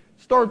warring,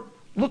 start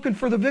looking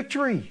for the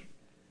victory.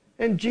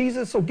 And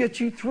Jesus will get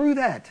you through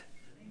that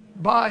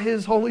by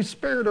His Holy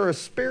Spirit. Or a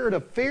spirit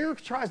of fear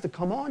tries to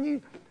come on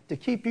you to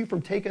keep you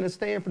from taking a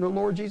stand for the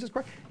Lord Jesus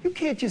Christ. You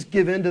can't just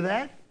give in to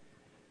that.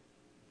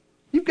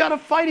 You've got to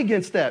fight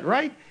against that,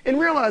 right? And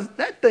realize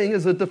that thing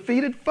is a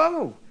defeated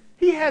foe.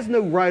 He has no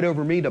right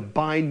over me to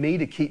bind me,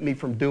 to keep me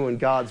from doing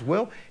God's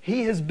will.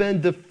 He has been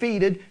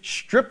defeated,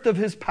 stripped of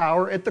His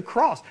power at the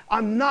cross.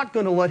 I'm not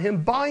going to let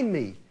Him bind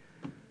me.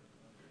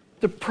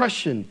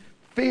 Depression,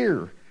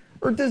 fear,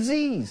 or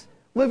disease.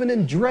 Living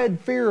in dread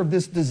fear of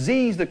this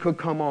disease that could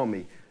come on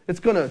me. It's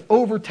going to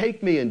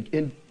overtake me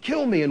and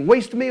kill me and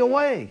waste me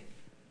away.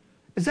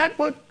 Is that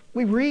what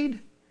we read?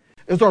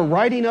 Is our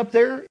writing up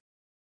there?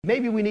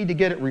 Maybe we need to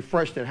get it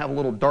refreshed and have a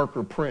little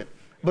darker print.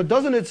 But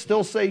doesn't it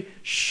still say,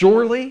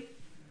 surely?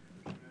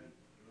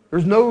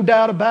 There's no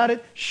doubt about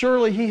it.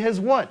 Surely He has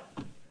what?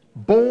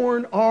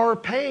 Borne our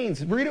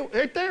pains. Read it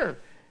right there.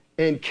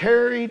 And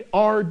carried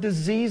our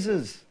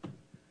diseases.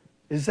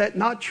 Is that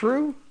not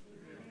true?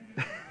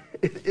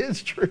 It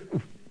is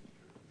true.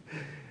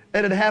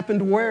 And it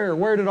happened where?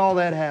 Where did all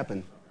that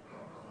happen?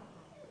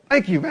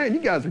 Thank you, man. You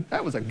guys,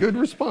 that was a good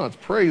response.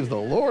 Praise the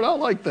Lord. I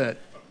like that.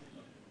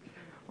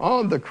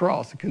 On the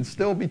cross. It can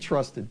still be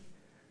trusted.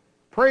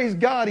 Praise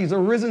God. He's a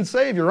risen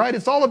Savior, right?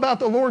 It's all about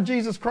the Lord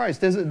Jesus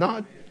Christ, is it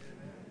not?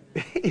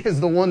 He is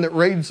the one that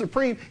reigns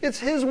supreme. It's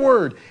His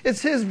word.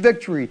 It's His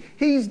victory.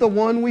 He's the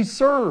one we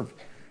serve.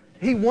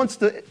 He wants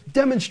to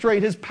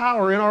demonstrate His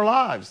power in our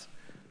lives.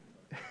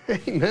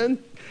 Amen.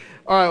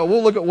 All right,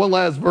 we'll look at one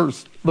last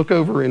verse. Look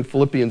over in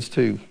Philippians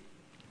 2.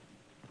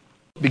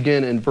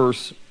 Begin in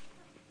verse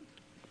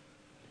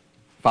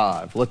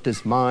 5. Let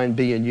this mind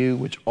be in you,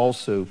 which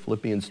also,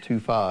 Philippians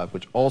 2:5,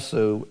 which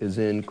also is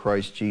in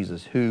Christ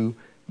Jesus, who,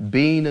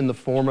 being in the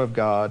form of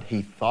God,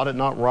 He thought it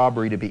not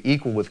robbery to be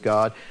equal with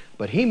God,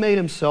 but He made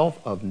Himself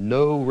of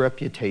no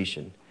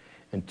reputation,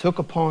 and took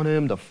upon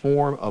Him the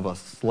form of a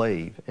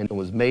slave, and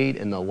was made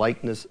in the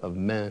likeness of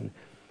men.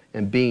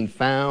 And being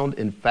found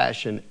in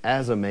fashion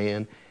as a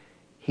man,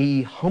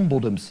 He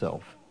humbled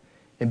Himself,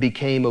 and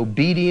became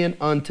obedient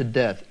unto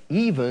death,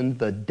 even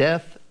the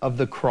death of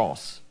the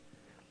cross.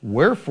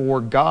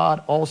 Wherefore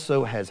God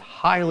also has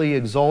highly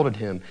exalted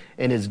Him,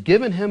 and has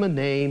given Him a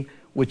name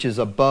which is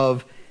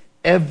above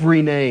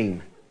every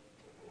name,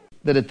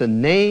 that at the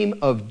name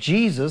of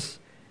Jesus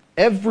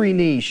every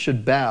knee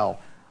should bow,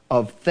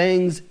 of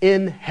things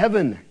in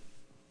heaven,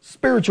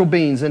 spiritual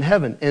beings in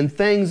heaven, and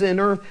things in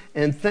earth,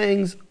 and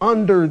things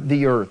under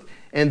the earth,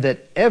 and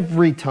that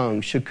every tongue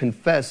should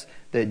confess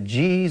that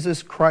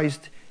Jesus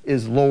Christ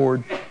is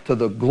Lord, to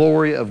the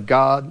glory of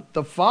God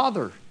the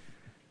Father.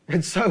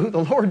 And so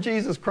the Lord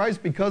Jesus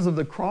Christ, because of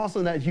the cross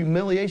and that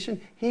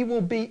humiliation, He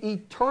will be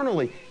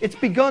eternally, it's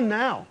begun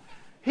now,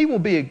 He will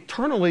be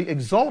eternally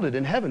exalted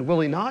in heaven,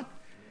 will He not?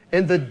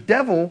 And the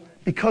devil,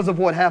 because of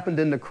what happened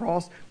in the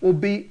cross, will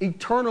be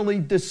eternally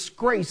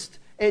disgraced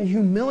and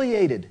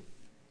humiliated.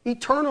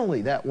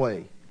 Eternally that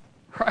way,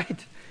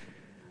 right?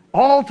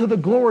 All to the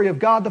glory of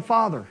God the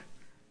Father.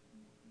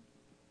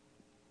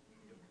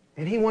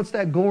 And He wants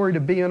that glory to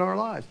be in our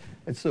lives.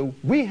 And so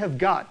we have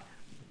got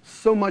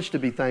so much to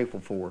be thankful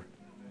for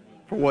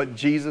what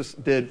Jesus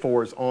did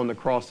for us on the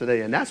cross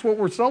today. And that's what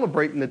we're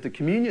celebrating at the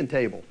communion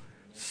table.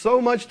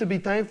 So much to be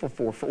thankful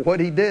for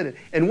what He did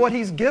and what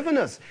He's given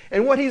us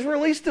and what He's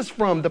released us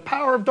from, the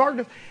power of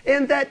darkness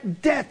and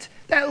that debt,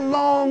 that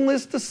long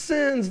list of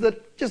sins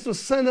that just was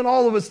sending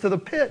all of us to the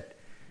pit.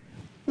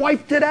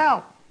 Wiped it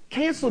out,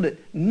 canceled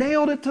it,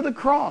 nailed it to the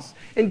cross,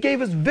 and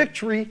gave us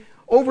victory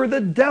over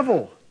the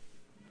devil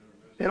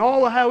and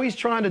all of how he's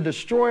trying to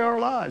destroy our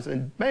lives.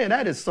 And man,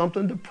 that is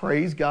something to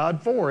praise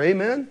God for.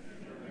 Amen?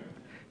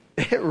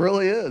 It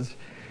really is.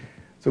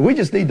 So we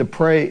just need to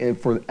pray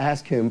and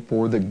ask him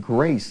for the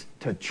grace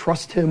to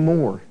trust him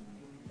more,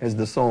 as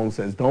the song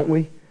says, don't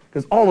we?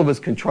 Because all of us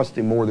can trust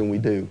him more than we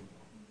do.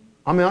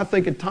 I mean, I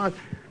think at times,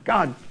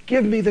 God,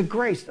 give me the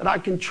grace that I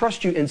can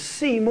trust you and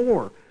see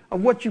more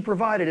of what you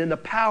provided and the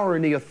power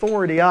and the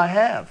authority I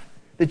have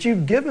that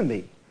you've given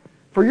me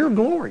for your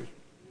glory.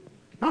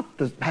 Not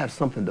to have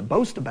something to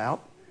boast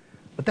about,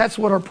 but that's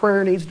what our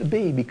prayer needs to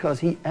be, because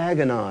he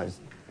agonized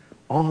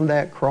on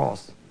that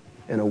cross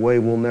in a way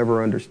we'll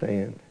never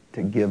understand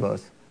to give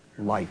us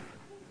life.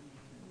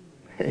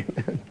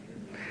 Amen.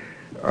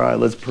 All right,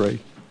 let's pray.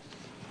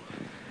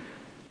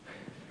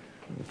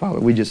 Father,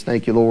 we just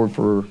thank you, Lord,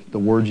 for the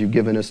words you've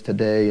given us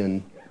today,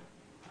 and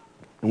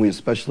we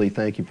especially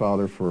thank you,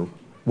 Father, for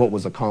what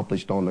was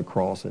accomplished on the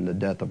cross and the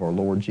death of our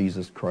Lord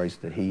Jesus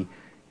Christ, that he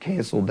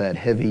canceled that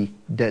heavy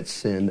debt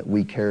sin that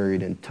we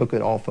carried and took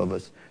it off of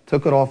us,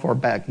 took it off our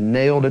back,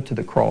 nailed it to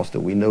the cross,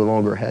 that we no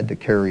longer had to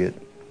carry it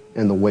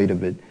and the weight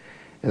of it.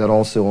 And that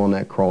also on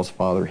that cross,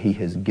 Father, he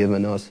has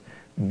given us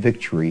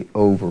victory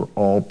over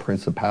all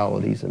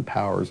principalities and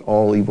powers,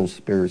 all evil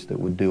spirits that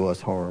would do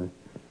us harm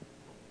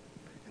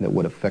and that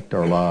would affect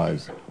our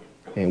lives.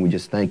 And we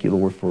just thank you,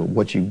 Lord, for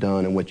what you've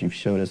done and what you've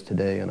shown us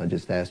today. And I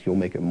just ask you'll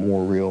make it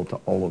more real to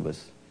all of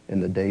us in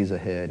the days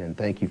ahead. And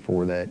thank you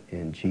for that.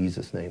 In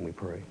Jesus' name we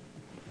pray.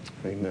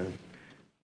 Amen.